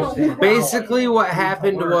So, don't understand how basically what it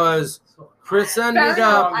happened works. was So, Chris Fair ended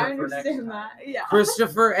enough, up, I for next understand time. that. Yeah.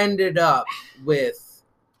 Christopher ended up with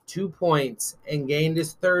 2 points and gained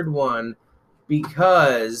his third one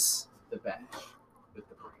because, The bash with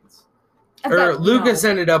the brains. or No. Lucas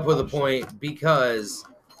ended up with a point because,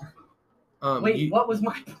 Wait, what was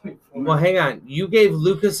my point? For? well, hang on. You gave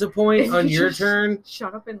Lucas a point on your turn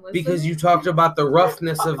Shut up and listen. because you talked about the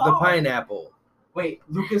roughness of the pineapple. Wait,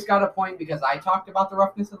 Lucas got a point because I talked about the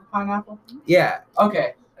roughness of the pineapple. Yeah.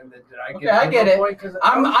 Okay, And then did I Okay, get I get a it. point? 'Cause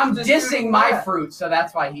I'm I was just dissing doing my that. fruit, so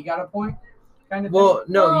that's why he got a point. Kind of. Well,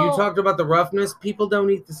 no, you Well- talked about the roughness. People don't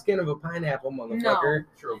eat the skin of a pineapple, motherfucker.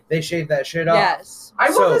 True. They shave that shit off. Yes. I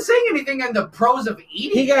so- wasn't saying anything on the pros of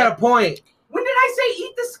eating. He got a point. When did I say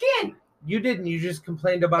eat the skin? You didn't. You just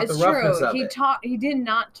complained about It's the roughness true. of He it. He did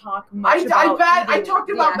not talk much I about eating talked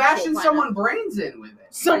the about actual bashing pineapple. someone's brains in with it.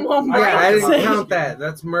 Someone Yeah, I brains didn't in. count that.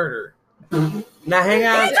 That's murder. Now hang He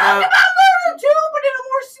on. talked about murder too, but in a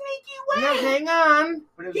more sneaky Now way. hang on.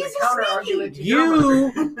 But it was He's a a counter sneaky. argument to your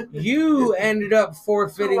murder. You ended up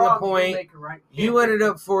forfeiting So a wrong, point. make it right. You ended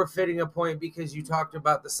up forfeiting a point because you talked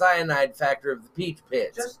about the cyanide factor of the peach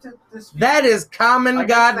pits. Just to dispute. That is common I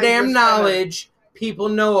guess they goddamn just knowledge. People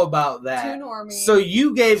know about Too that. normie. So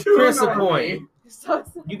you gave Too Chris a normie. point. So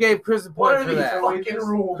it's- You gave Chris a What point are for these that. fucking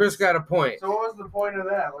rules? Chris got a point. So what was the point of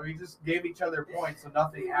that? We just gave each other points, so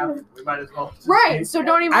nothing happened. We might as well. Just right. take So that.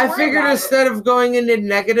 don't even. I worry figured about instead of going into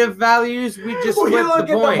negative values, we just We flipped look the at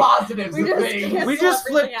the point. positives We of just things. can't- We just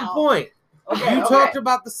everything flipped the out. point. Okay, You okay. talked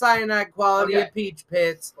about the cyanide quality Okay. of peach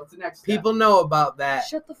pits. What's the next step? People know about that. it.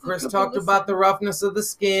 Shut the fuck Chris up. talked and about the listen. roughness of the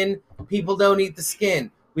skin. People don't eat the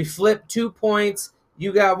skin. We flipped 2 points.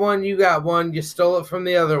 You got one. You got one. You stole it from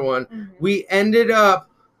the other one. Mhm. We ended up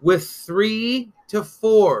with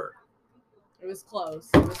 3-4. It was close.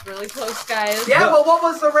 It was really close, guys. Yeah, but what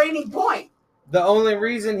was the reigning point? The only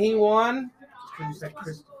reason he won You said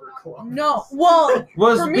Christopher Columbus. No, well,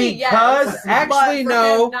 was for me, because yes, actually but for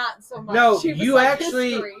no. him, not so much. No, He was you like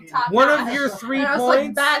actually- history, top One notch. of your 3 And I was like,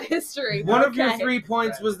 points. bad history. One of your Okay. 3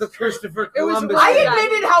 points was the Christopher It was Columbus. right. I Yeah.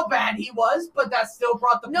 admitted how bad he was, but that still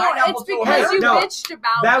brought the No, pineapple it's to because America. you No, bitched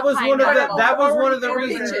about That the was one of the. pineapple. That was one of the Or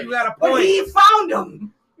reasons bitches. you got a But point. he found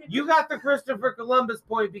him. You got the Christopher Columbus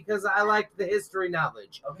point because I liked the history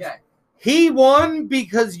knowledge. Okay. He won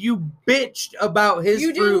because you bitched about his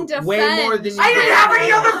You fruit didn't way defend. more than you I didn't did. have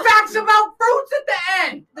any other facts about fruits at the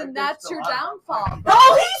end. Then that's your downfall.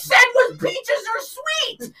 All he said was peaches are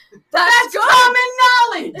sweet. That's good. common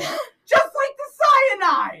knowledge. Just like the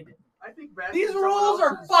cyanide. I think bashing These someone rules are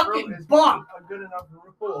else's fucking fruit is bunk. A good enough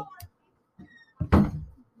rule.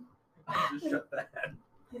 Just shut that.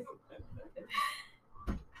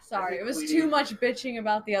 Sorry, it was too much bitching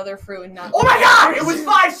about the other fruit and not. Oh my god, it was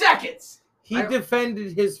 5 seconds. He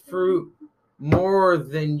defended his fruit more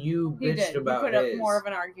than you He bitched did. You about put up his. more of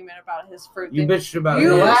an argument about his fruit. You than bitched about You-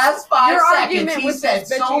 The his. last 5 Your seconds, argument he was said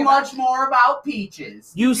just bitching so about much more about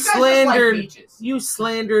peaches. You guys just like slandered. peaches. You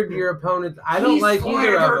slandered your opponent. I don't He like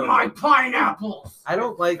either of slandered them. my pineapples. I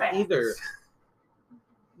don't like Facts. either.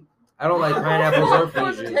 I don't like pineapples or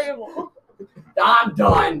peaches. Terrible. I'm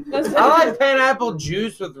done. I like pineapple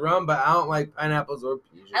juice with rum, but I don't like pineapples or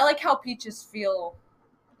peaches. I like how peaches feel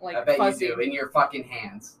like I bet fuzzy. you do in your fucking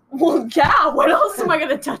hands. Well, yeah. What else am I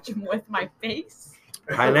gonna touch them with? My face?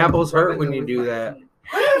 Pineapples hurt when you do that.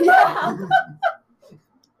 Yeah.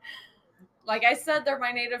 Like I said, they're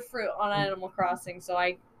my native fruit on Animal Crossing, so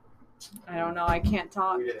I don't know. I can't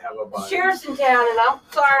talk. We didn't have a bunch. Sheriff's in town, and I'm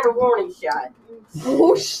firing a warning shot.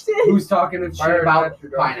 Oh shit! Who's talking shit Fire about at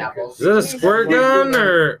your dog. pineapples? Is that a squirt gun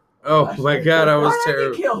or? Oh my god, I was Why did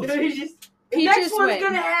terrible. you kill The Peaches next one's win.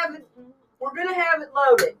 gonna have it. We're gonna have it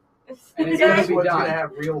loaded. And it's This gonna be one's done. gonna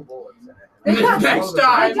have real bullets in it. Next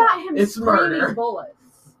I time. got him It's screaming murder. bullets.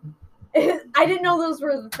 I didn't know those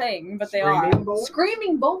were the thing, but they Screaming are. bullets?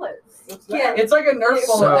 Screaming bullets. What's Yeah. that? It's like a Nerf bullet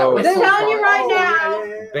So- that I'm whistles telling you on. right now.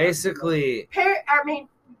 Yeah. Basically,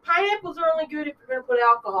 Pineapples are only good if you're gonna put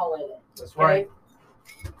alcohol in it. That's right.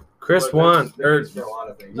 Chris But won. that's Or for a lot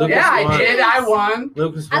of things. Lucas Yeah, I won. did. I won.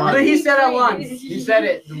 Lucas I won. But he said I peach won. rings. He said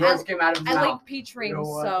it. The words came out of his I mouth. like peach rings, know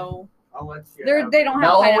what? so I'll let you. they don't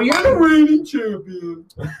have No, pineapple. you're the reigning champion.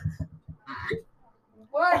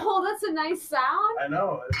 What? Oh, that's a nice sound. I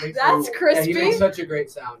know. It makes That's a Chris. Yeah, he Crispy? makes such a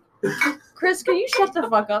great sound. Chris, can you shut the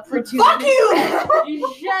fuck up for 2 Fuck minutes? you!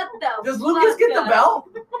 You shut the. Does Lucas get the fuck up. belt?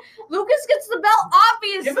 Lucas gets the belt,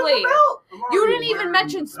 Give him obviously. the belt. You didn't even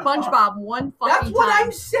mention SpongeBob one fucking That's what time.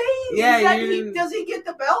 I'm saying. Yeah, is that you he, didn't- does he get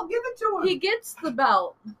the belt? Give it to him. He gets the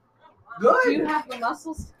belt. Good. Do you have the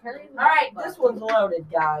muscles to carry the All right, belt? this one's loaded,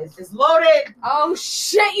 guys. It's loaded. Oh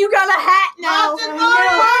shit! You got a hat now. Lots of All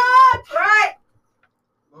right,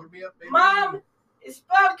 Load me up, baby. Mom is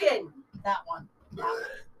spoken. That one.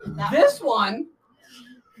 That This one.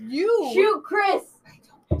 You. Shoot, Chris.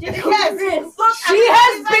 Just shoot Yes. Chris. Look, she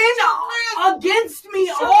has been against me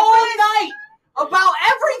all night about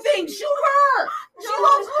everything. Shoot her. She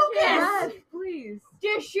loves Lucas. Beth, please.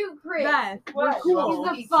 Just shoot Chris. Beth, we're What? cool.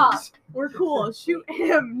 He's the fuck. We're cool. Shoot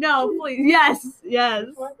him. No, please. Yes. Yes.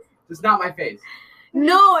 It's not my face.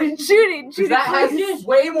 No, shoot it. 'Cause Shoot that it. has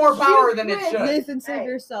way more power than it Chris. should. Nathan, save Hey.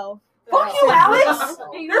 yourself. Fuck you, Alex.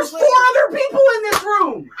 There's 4 other people in this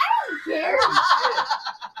room. Care.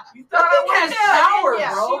 You thought I was sour,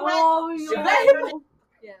 Yeah, bro. Oh, Should that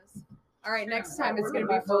yes. All right, next time it's gonna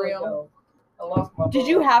be for real. I lost my Did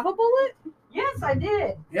you bullet. have a bullet? Yes, I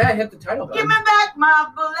did. Yeah, I hit the title Give button. me back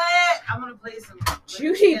my bullet. I'm gonna play some.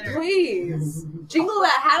 Judy, please. Jingle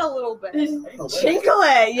that hat a little bit. Jingle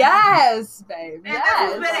it. Yes, babe. And that's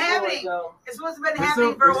what's been Yes. happening. It's what's been Where's happening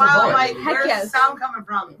the- for a where's the while. bullet? Like, Heck where's yes. the sound coming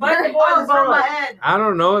from? But It was from my head. I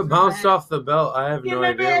don't know. It bounced off the belt. I have Give no me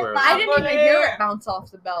idea back where. my- I didn't even hear it bounce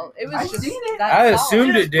off the belt. It was I've just seen it. that I solid.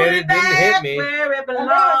 assumed it did. Put It didn't hit back me. Where it belongs.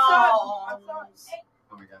 Oh my god.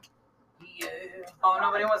 Yeah. Oh,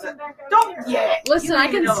 nobody wants it. Don't. Yeah. Listen, You I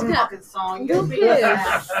don't can even know the snap. fucking song. Go You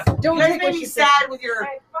kids. Don't guys take made what me she said. sad with your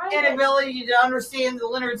inability to understand the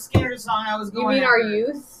Leonard Skinner song I was You going mean our after.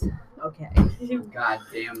 youth? Okay. God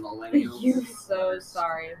damn millennials. Youth. So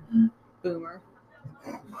sorry, boomer.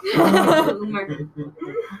 Boomer.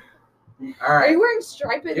 All Are right. you wearing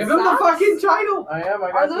striped Give him the socks? fucking title. I am.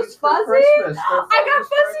 I got Are those these for fuzzy? Christmas. They're I got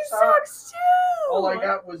fuzzy fuzzy striped socks too. All I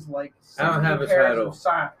got was like I don't 60 have a pairs title. of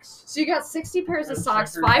socks. So you got 60 pairs of They're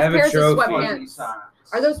socks, checkered. 5 I have a pairs of trophy. Fuzzy sweatpants.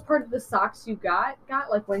 socks. Are those part of the socks you got?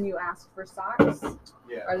 Like when you asked for socks?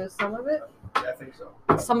 Yeah, Are those some of it? I think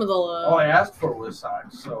so. Some of the. All I asked for was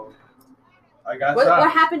socks, so I got What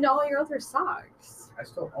socks. happened to all your other socks? I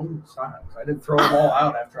still own socks. I didn't throw them all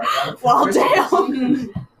out after I got them. Well, damn.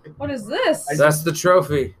 What is this? That's the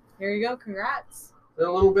trophy. Here you go. Congrats. A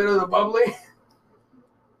little bit of the bubbly.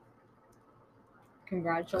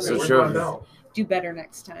 Congratulations. So Where's true. my belt? Do better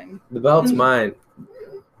next time. The belt's mine.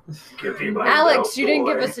 Give me my Alex, belt, you didn't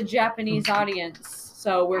give boy. us a Japanese audience,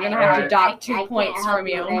 so we're gonna have to dock 2 points from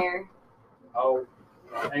you. There. I'll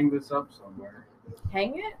hang this up somewhere.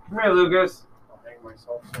 Hang it? Come here, Lucas. I'll hang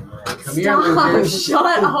myself somewhere. Come here, Stop! Lucas.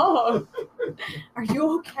 Shut up! Are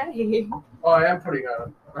you okay? Oh, I am putting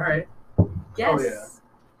on. All right. Yes. Oh,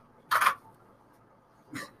 yeah.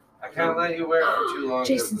 I can't let you wear it too long because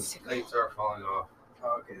Jason's- the plates are falling off.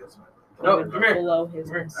 Oh, okay, that's fine. No, come here. below his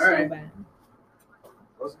Come here. was All so right. bad.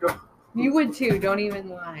 Let's go. You would too. Don't even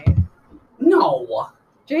lie. No.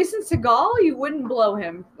 Jason Segal, you wouldn't blow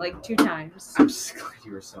him like 2 times. I'm just glad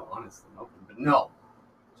you were so honest and open, but no,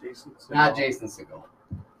 Jason. Segel. not Jason Segel.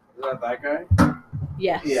 Is that guy?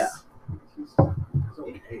 Yes. Yeah. He's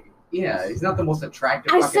okay. Yeah, he's not the most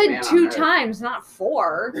attractive. I fucking said man 2 on earth. times, not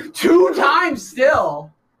 4. 2 times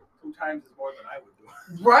still, 2 times is more than I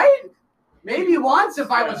would do. right? Maybe once if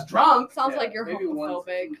I was drunk. Sounds Yeah, like you're maybe once.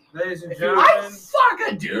 homophobic. Ladies and If you- gentlemen, I fuck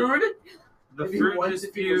a dude. the Maybe fruit once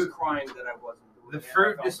if he was dispute, crying that I wasn't doing the it, I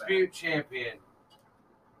fruit felt dispute champion.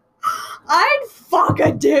 I'd fuck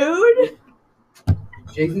a dude.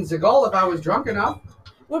 Jason Segel if I was drunk enough.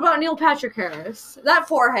 What about Neil Patrick Harris? That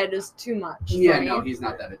forehead is too much. Yeah, for me. no, he's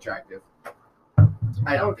not that attractive. bad.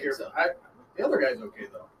 I don't care. think so. The other guy's okay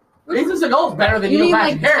though. Jason Segel's better than You Neil mean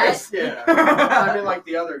Patrick like Harris. Yeah. I mean, like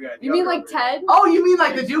the other guy. the You mean other like other guy. Ted? Oh, you mean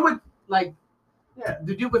like the dude with Yeah,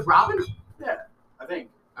 the dude with Robin? I think.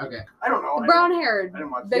 Okay. I don't know. The brown-haired I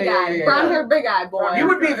didn't watch big Yeah, guy. yeah, yeah, Brown-haired big guy boy. You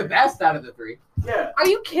would be the best out of the 3. Yeah. Are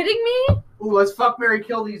you kidding me? Ooh, let's fuck, marry,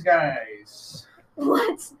 kill these guys.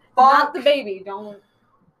 What? Fuck, Not the baby. Don't.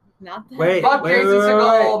 Not that. Wait, fuck wait, Jason wait,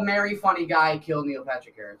 Segel, wait. marry funny guy, kill Neil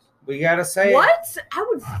Patrick Harris. We gotta say What? I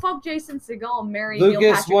would fuck Jason Segal, marry Neil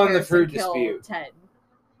Lucas Patrick won the Harris, fruit and kill dispute. Ted.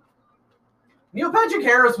 Neil Patrick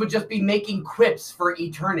Harris would just be making quips for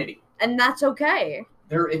eternity. And that's okay.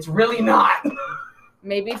 It's really not.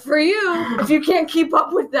 Maybe for you, if you can't keep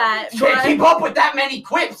up with that. Can't But keep up with that many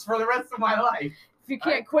quips for the rest of my life. if you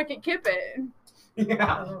can't quick it, kip it. I Yeah.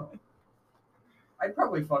 don't know. I'd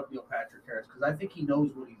probably fuck Neil Patrick Harris because I think he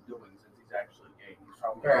knows what he's doing since he's actually gay. He's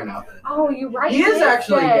probably Fair enough. Oh, you're right. He is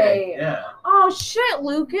actually gay. Yeah. Oh shit,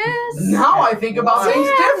 Lucas. Now I think about Damn things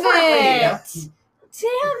differently.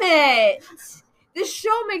 Damn it. This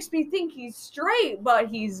show makes me think he's straight, but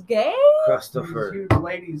he's gay? He's a Christopher. huge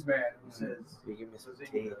ladies man who says. You give me some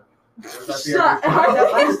tea. Was that the Shut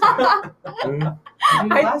other- Hmm?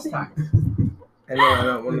 Last time. I know I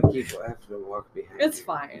don't want to keep. I have to walk behind. It's you.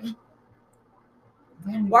 fine.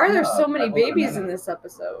 Why are there so many Hold on a babies minute. in this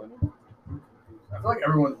episode? I feel like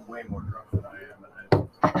everyone's way more drunk than I am, and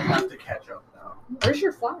I have to catch up now. Where's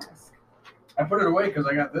your flask? I put it away because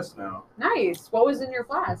I got this now. Nice. What was in your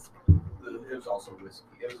flask? It was also whiskey.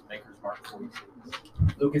 It was Maker's Mark 46.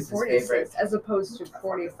 Lucas's 46 favorite. as opposed to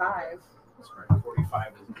 45. That's right.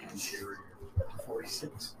 45 is the interior.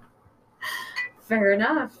 46. Fair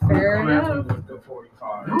enough. Fair I'm gonna have enough. to go to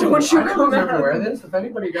 45. Don't you I come never out. wear this. If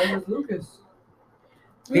anybody does, it's Lucas.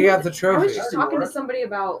 He got the I trophy. was just talking to somebody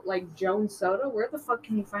about like Jones Soda. Where the fuck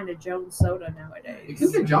can you find a Jones Soda You nowadays?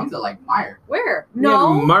 can get jumped at like Meyer. Where? Yeah,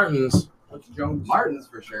 No. Martin's. What's Jones? Martin's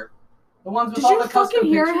for sure. The ones with Did all you the custom fucking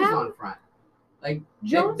hear pictures him? on front. Like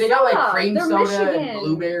Jones they got like Soda. cream They're soda Michigan. and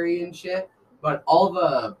blueberry and shit. But all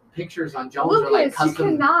the pictures on Jones are like Lucas, you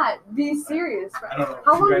custom. cannot be serious. I don't know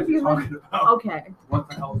How what long you have guys you are lived? talking about. Okay. What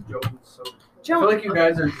the hell is Jones? So I Jones. feel like you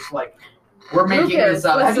guys are just like We're making Lucas, this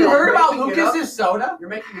up. Have you listen. heard about Making it up? Lucas's soda? you're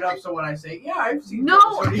making it up. So when I say yeah, I've seen. No,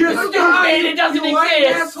 Jones Soda, you're like, stupid, "Ah, it doesn't you white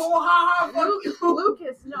exist." Asshole, ha ha, fuck you.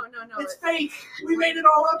 Lucas, no. It's fake. We made it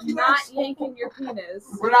all up. You Not asshole. yanking your penis.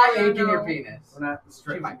 We're not No, yanking no. your penis. We're not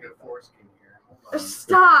stretching might be your foreskin here. Hold on.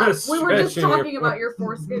 Stop. We were just Stretching your talking about your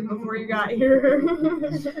foreskin before you got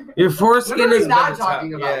here. Your foreskin We're is not better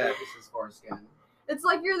talking top. about Yeah. Lucas's foreskin. It's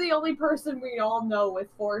like you're the only person we all know with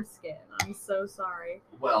foreskin. I'm so sorry.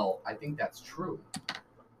 Well, I think that's true.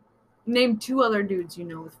 Name 2 other dudes you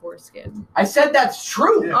know with foreskin. I said that's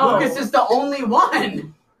true. Yeah. Oh. Lucas is the only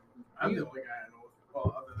one. I'm the only guy I know.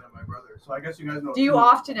 Well, other than my brother. So I guess you guys know. Do you two.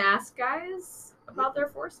 often ask guys about their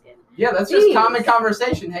foreskin? Yeah, that's just Jeez. common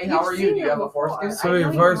conversation. Hey, how You've are you? seen Do you them have a before. foreskin? So I your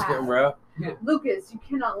know you foreskin, have. bro. Lucas, you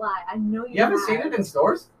cannot lie. I know you You haven't have. seen it in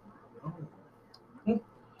stores? No.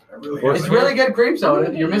 I really What's It's haven't. really good cream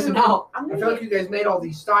soda. You're missing out. I'm I gonna feel get like you guys made all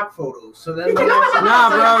these stock photos, so then. Nah,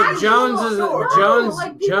 bro, Actual Jones is soda. Jones.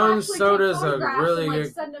 like, people Jones actually take soda's a photographs really and, like,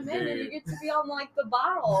 good. send them in, and you dude. get to be on like the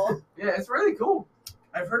bottle. Yeah, it's really cool.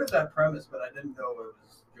 I've heard of that premise, but I didn't know it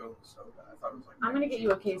was Jones soda. I thought it was like. I'm gonna get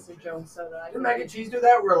you a case of Jones soda. Didn't mac and cheese do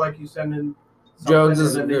that? Where like you send in. Jones something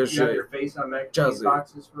is and a then good you have shit. your face on mac and Chelsea. cheese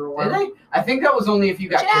boxes for a while. Did they? I think that was only if you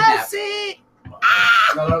got kidnapped.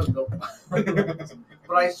 No, that was dope.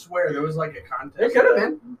 But I swear there was like a contest. It could have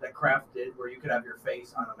been. that Kraft did where you could have your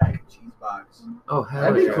face on a mac and cheese box. Oh hell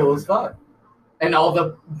That'd be yeah. cool as fuck. And all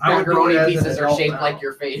the I would do macaroni it as an pieces are adult shaped now. like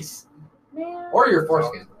your face Man. or your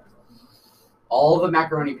foreskin. All the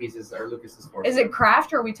macaroni pieces are Lucas's foreskin. Is it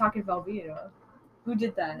Kraft or are we talking Velveeta? Who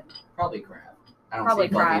did that? Probably Kraft? I don't Probably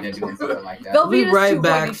see Velveeta Kraft. doing something like that. Velveeta- We'll be Velveeta's right too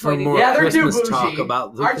back for hoity-toity. more Yeah, they're too Christmas talk bougie.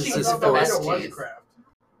 about Archie's Lucas's the Velveeta best foreskin. was cheese. Kraft.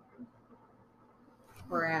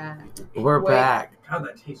 Kraft. We're Wait. back. God,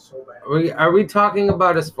 that tastes so bad. Are we talking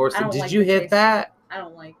about his I foreskin? don't Did like you the hit taste. that? I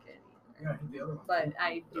don't like it, Yeah, I hit the other one. but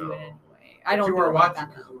I do it anyway. I don't You do were it like watching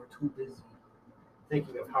that. because you were too busy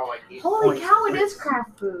thinking of how I ate. Holy points cow! It Chris. is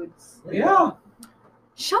Kraft Foods. Yeah.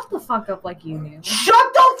 Shut the fuck up, like you knew.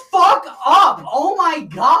 Shut the fuck up! Oh my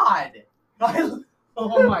god!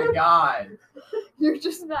 Oh my god! You're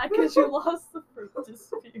just mad because you lost the fruit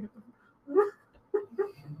dispute.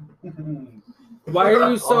 Why are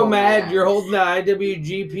you so Oh, mad? man. You're holding the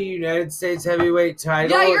IWGP United States Heavyweight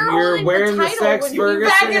title. Yeah, you're holding the wearing the title Sex when you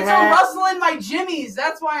Ferguson Faggots are hat. rustling my jimmies.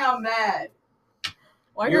 That's why I'm mad.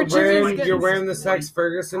 Why You're are your wearing, jimmies you're getting- wearing the Sex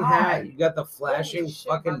Ferguson hat. You got the flashing Holy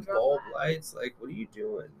shit, fucking my bulb God. lights. Like, what are you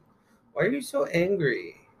doing? Why are you so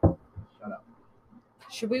angry?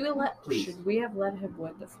 Should we Please. Should we have let him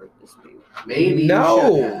win the fruit dispute? Maybe you should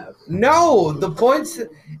No, have. no. The points,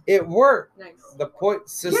 it worked. Nice. The point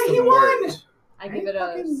system he won! worked. I give it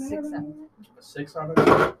a 6/7. A 6 out of 10.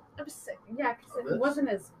 I was sick. Yeah, because Oh, it this? wasn't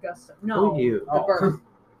as gusto. No, Who you? the Oh. birth.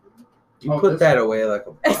 You Oh, put this that one. away like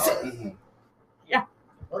a. Mhm.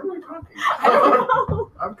 What are we talking I don't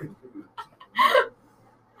know. I'm confused.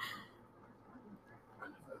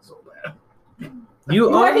 That's so bad. You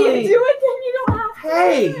Why do you do only. it then? You don't have to.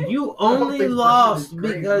 Hey, you only think lost fruit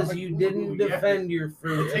is great. because Like, you ooh, didn't yeah. defend your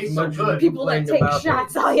fruit It as tastes so much as good. you People that complained take about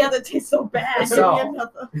shots. it. Oh yeah, that tastes so bad. That's Give me all.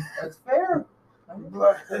 another. That's fair.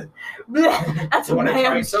 Blech, That's a Wanna try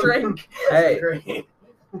man's some? drink. Hey, Great.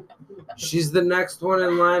 she's the next one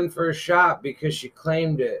in line for a shot because she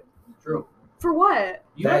claimed it. True. For what?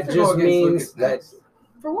 You That have to just go against means Lucas that- next.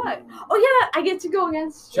 For what? Oh yeah, I get to go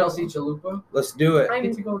against Chelsea Chalupa. Let's do it. I'm,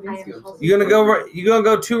 Get to go I against am you. Chelsea. You gonna go? You gonna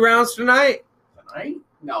go 2 rounds tonight? Tonight?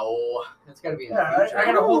 No, that's gotta be in Yeah, the future. I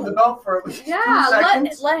gotta hold the belt for at least 2 Yeah,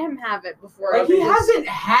 seconds. let him have it before. Like I he lose. hasn't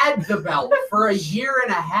had the belt for a year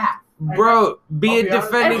and a half. Bro, be I'll a be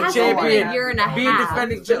honest, defending It hasn't been champion. a year and a Be a half.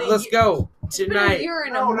 defending It's been champion. a Let's year- go It's been a tonight. year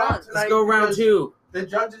and No, a not month. tonight. Let's go round because 2. The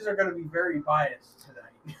judges are gonna be very biased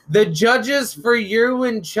tonight. The judges for you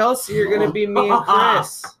and Chelsea are gonna be me and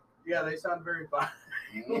Chris. Yeah, they sound very biased.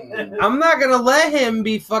 Mm. I'm not gonna let him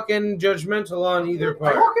be fucking judgmental on either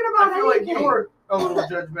part. Talking about I feel like anything. you were a little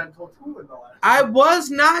judgmental too in the last. I was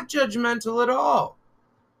not judgmental at all.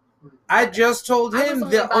 I just told I was him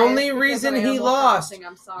only the biased only because reason of he Animal lost. Crossing,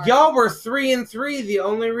 I'm sorry. Y'all were 3-3. The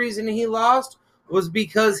only reason he lost was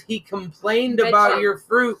because he complained Bitch. about your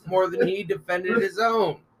fruit more than he defended his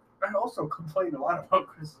own. I also complained a lot about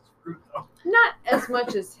Chris's fruit though. Not as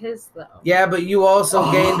much as his though. Yeah, but you also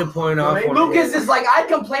Oh. gained a point off. Hey, on Lucas his. is like, I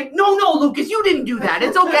complained. No, Lucas, you didn't do that.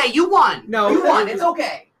 It's okay. You won. No. You won. It's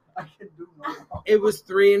okay. I can do no wrong. It was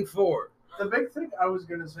 3-4. The big thing I was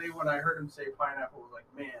gonna say when I heard him say pineapple was like,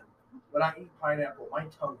 man, when I eat pineapple, my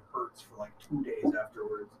tongue hurts for like 2 days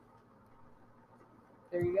afterwards.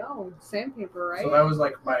 There you go. Sandpaper, right? So that was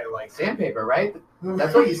like my like. Sandpaper, right?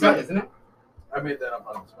 That's what you said, isn't it? I made that up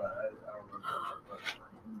on the spot. I don't remember. But.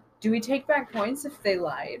 Do we take back points if they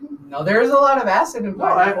lied? No, there's a lot of acid in No,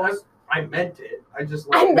 pineapples. I meant it. I just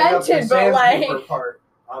I made meant up the it, but, sandpaper like- part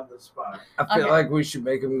on the spot. I feel Okay. like we should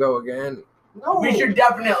make him go again. No, We should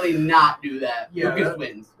definitely not do that. Yeah, Lucas that-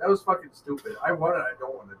 wins. That was fucking stupid. I won it. I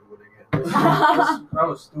don't want to do it again. That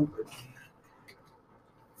was stupid.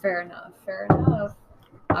 Fair enough. Fair enough.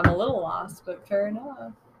 I'm a little lost, but fair enough.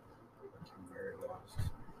 I'm very lost.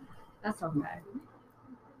 That's okay.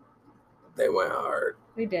 They went hard.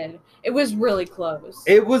 We did. It was really close.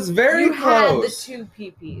 It was very you had the close. 2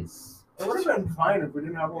 PPs. It would have been fine if we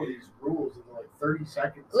didn't have all these rules in like 30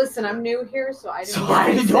 seconds. Listen, I'm new here, so I didn't. So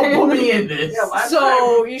I don't put me in this. Yeah, last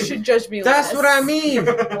So you should judge me. That's less. what I mean.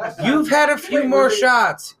 Last time- You've had a few Wait, more was it-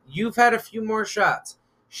 shots. You've had a few more shots.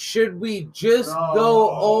 Should we just No. go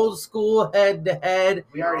old school head to head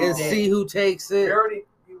We already and did. see who takes We it? already.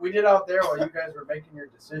 we did out there while you guys were making your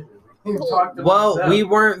decision. We talked about Well, them. we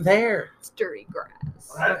weren't there. It's dirty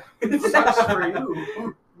grass. It sucks for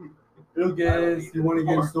you. Lucas, you want to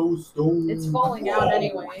get so stoned? It's falling out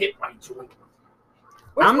anyway. Hit my joint.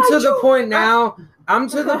 Where's I'm my to the joke? point now. I'm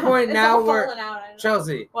to the point It's now all where falling out, I know.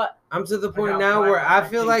 Chelsea. What? I'm to the I point got now black where on I my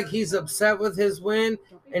feel like fingers. he's upset with his win,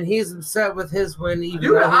 and he's upset with his win even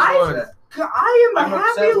Dude, though he won. I am I'm happy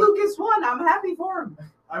upset with- Lucas won. I'm happy for him.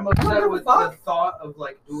 I'm I don't upset give with a fuck. the thought of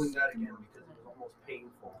like doing that again because it was almost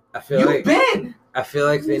painful. I feel You've like been. I feel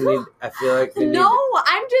like they need. I feel like they No,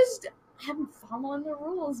 need. I'm following the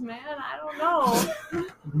rules, man. I don't know.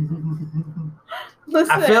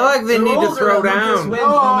 Listen, I feel like they The need to rules are throw that Lucas down. wins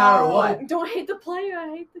no matter what. don't hate the player, I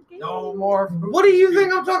hate the game. No more. What do you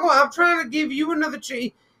think I'm talking about? I'm trying to give you another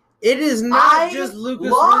chance. It is not I just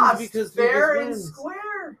Lucas lost wins because fair Lucas and wins.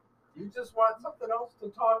 square. You just want something else to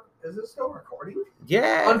talk. Is it still recording?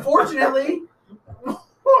 Yeah. Unfortunately,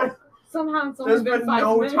 Somehow it's only There's been been 5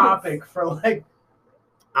 no minutes. topic for like.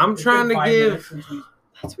 I'm trying to 5 give. minutes since we-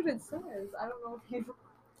 That's what it says. I don't know if you.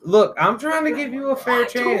 Look, I'm trying to give you a fair I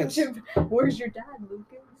told chance. you. Where's your dad,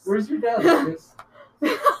 Lucas? where's your dad, Lucas? Oh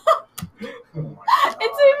my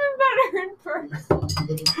It's even better in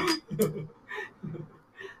person.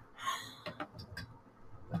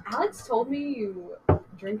 Alex told me you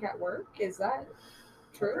drink at work. Is that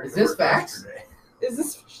true? Is this facts? Is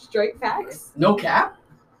this straight facts? No cap?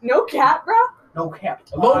 No cap, bro? No cap.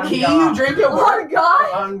 Low On key, God. you drink at Oh work?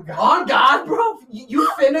 God! On God. On God, bro? You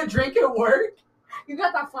finna drink at work? You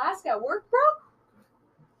got that flask at work, bro?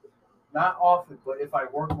 Not often, but if I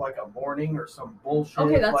work like a morning or some bullshit,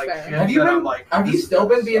 Okay, that's like fair. shit, Have you then been? I'm like, Have you this still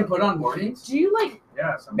is been being suck. put on mornings? Do you like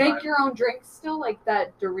Yeah, sometimes. make your own drinks still, like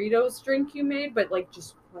that Doritos drink you made, but like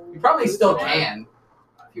just? You probably still can,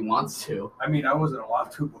 if he wants to. I mean, I wasn't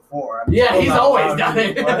allowed to before. I'm Yeah, still he's not always allowed done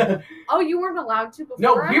to, but it. Oh, you weren't allowed to before?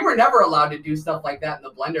 No, we were never allowed to do stuff like that in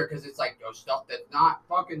the blender because it's like, yo, stuff that's not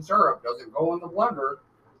fucking syrup doesn't go in the blender.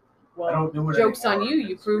 I Well, don't do it joke's on anymore. you.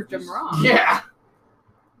 You It's proved just- him wrong. Yeah.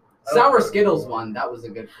 I don't Sour do it Skittles anymore. one. That was a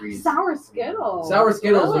good freeze. Sour Skittles. Sour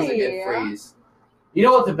Skittles was a Really? good freeze. You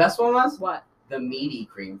know what the best one was? What? The meaty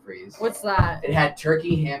cream freeze. What's that? It had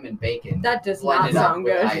turkey, ham, and bacon. That does Blended not up sound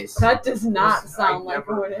with good. ice. That does not Listen, sound I like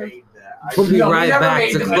never what it is. made that. We'll be No, we right never back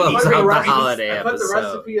made to the close meat out the rice. holiday I put the episode.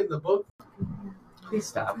 recipe in the book. Please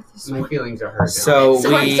stop. My feelings are hurt. So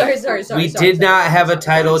Sorry. we did not have a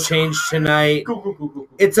title change tonight.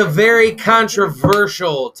 It's a very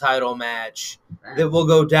controversial title match that will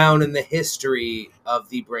go down in the history of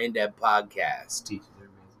the Brain Dead podcast.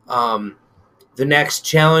 The next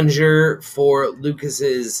challenger for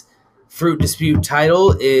Lucas's Fruit Dispute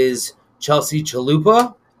title is Chelsea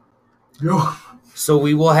Chalupa. So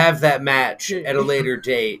we will have that match at a later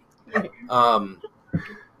date.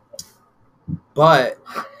 But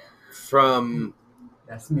from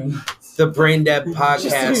That's me. the Brain Dead Just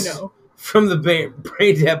podcast, so you know. from the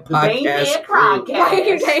Brain Dead podcast, group,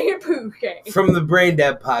 from the Brain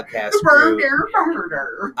Dead podcast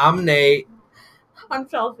group, I'm Nate. I'm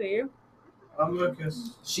Chelsea. I'm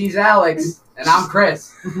Lucas. She's Alex, and I'm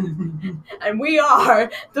Chris. And we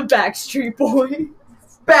are the Backstreet Boys.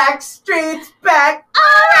 Backstreet's back.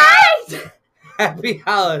 Alright! Happy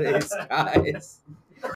holidays, guys.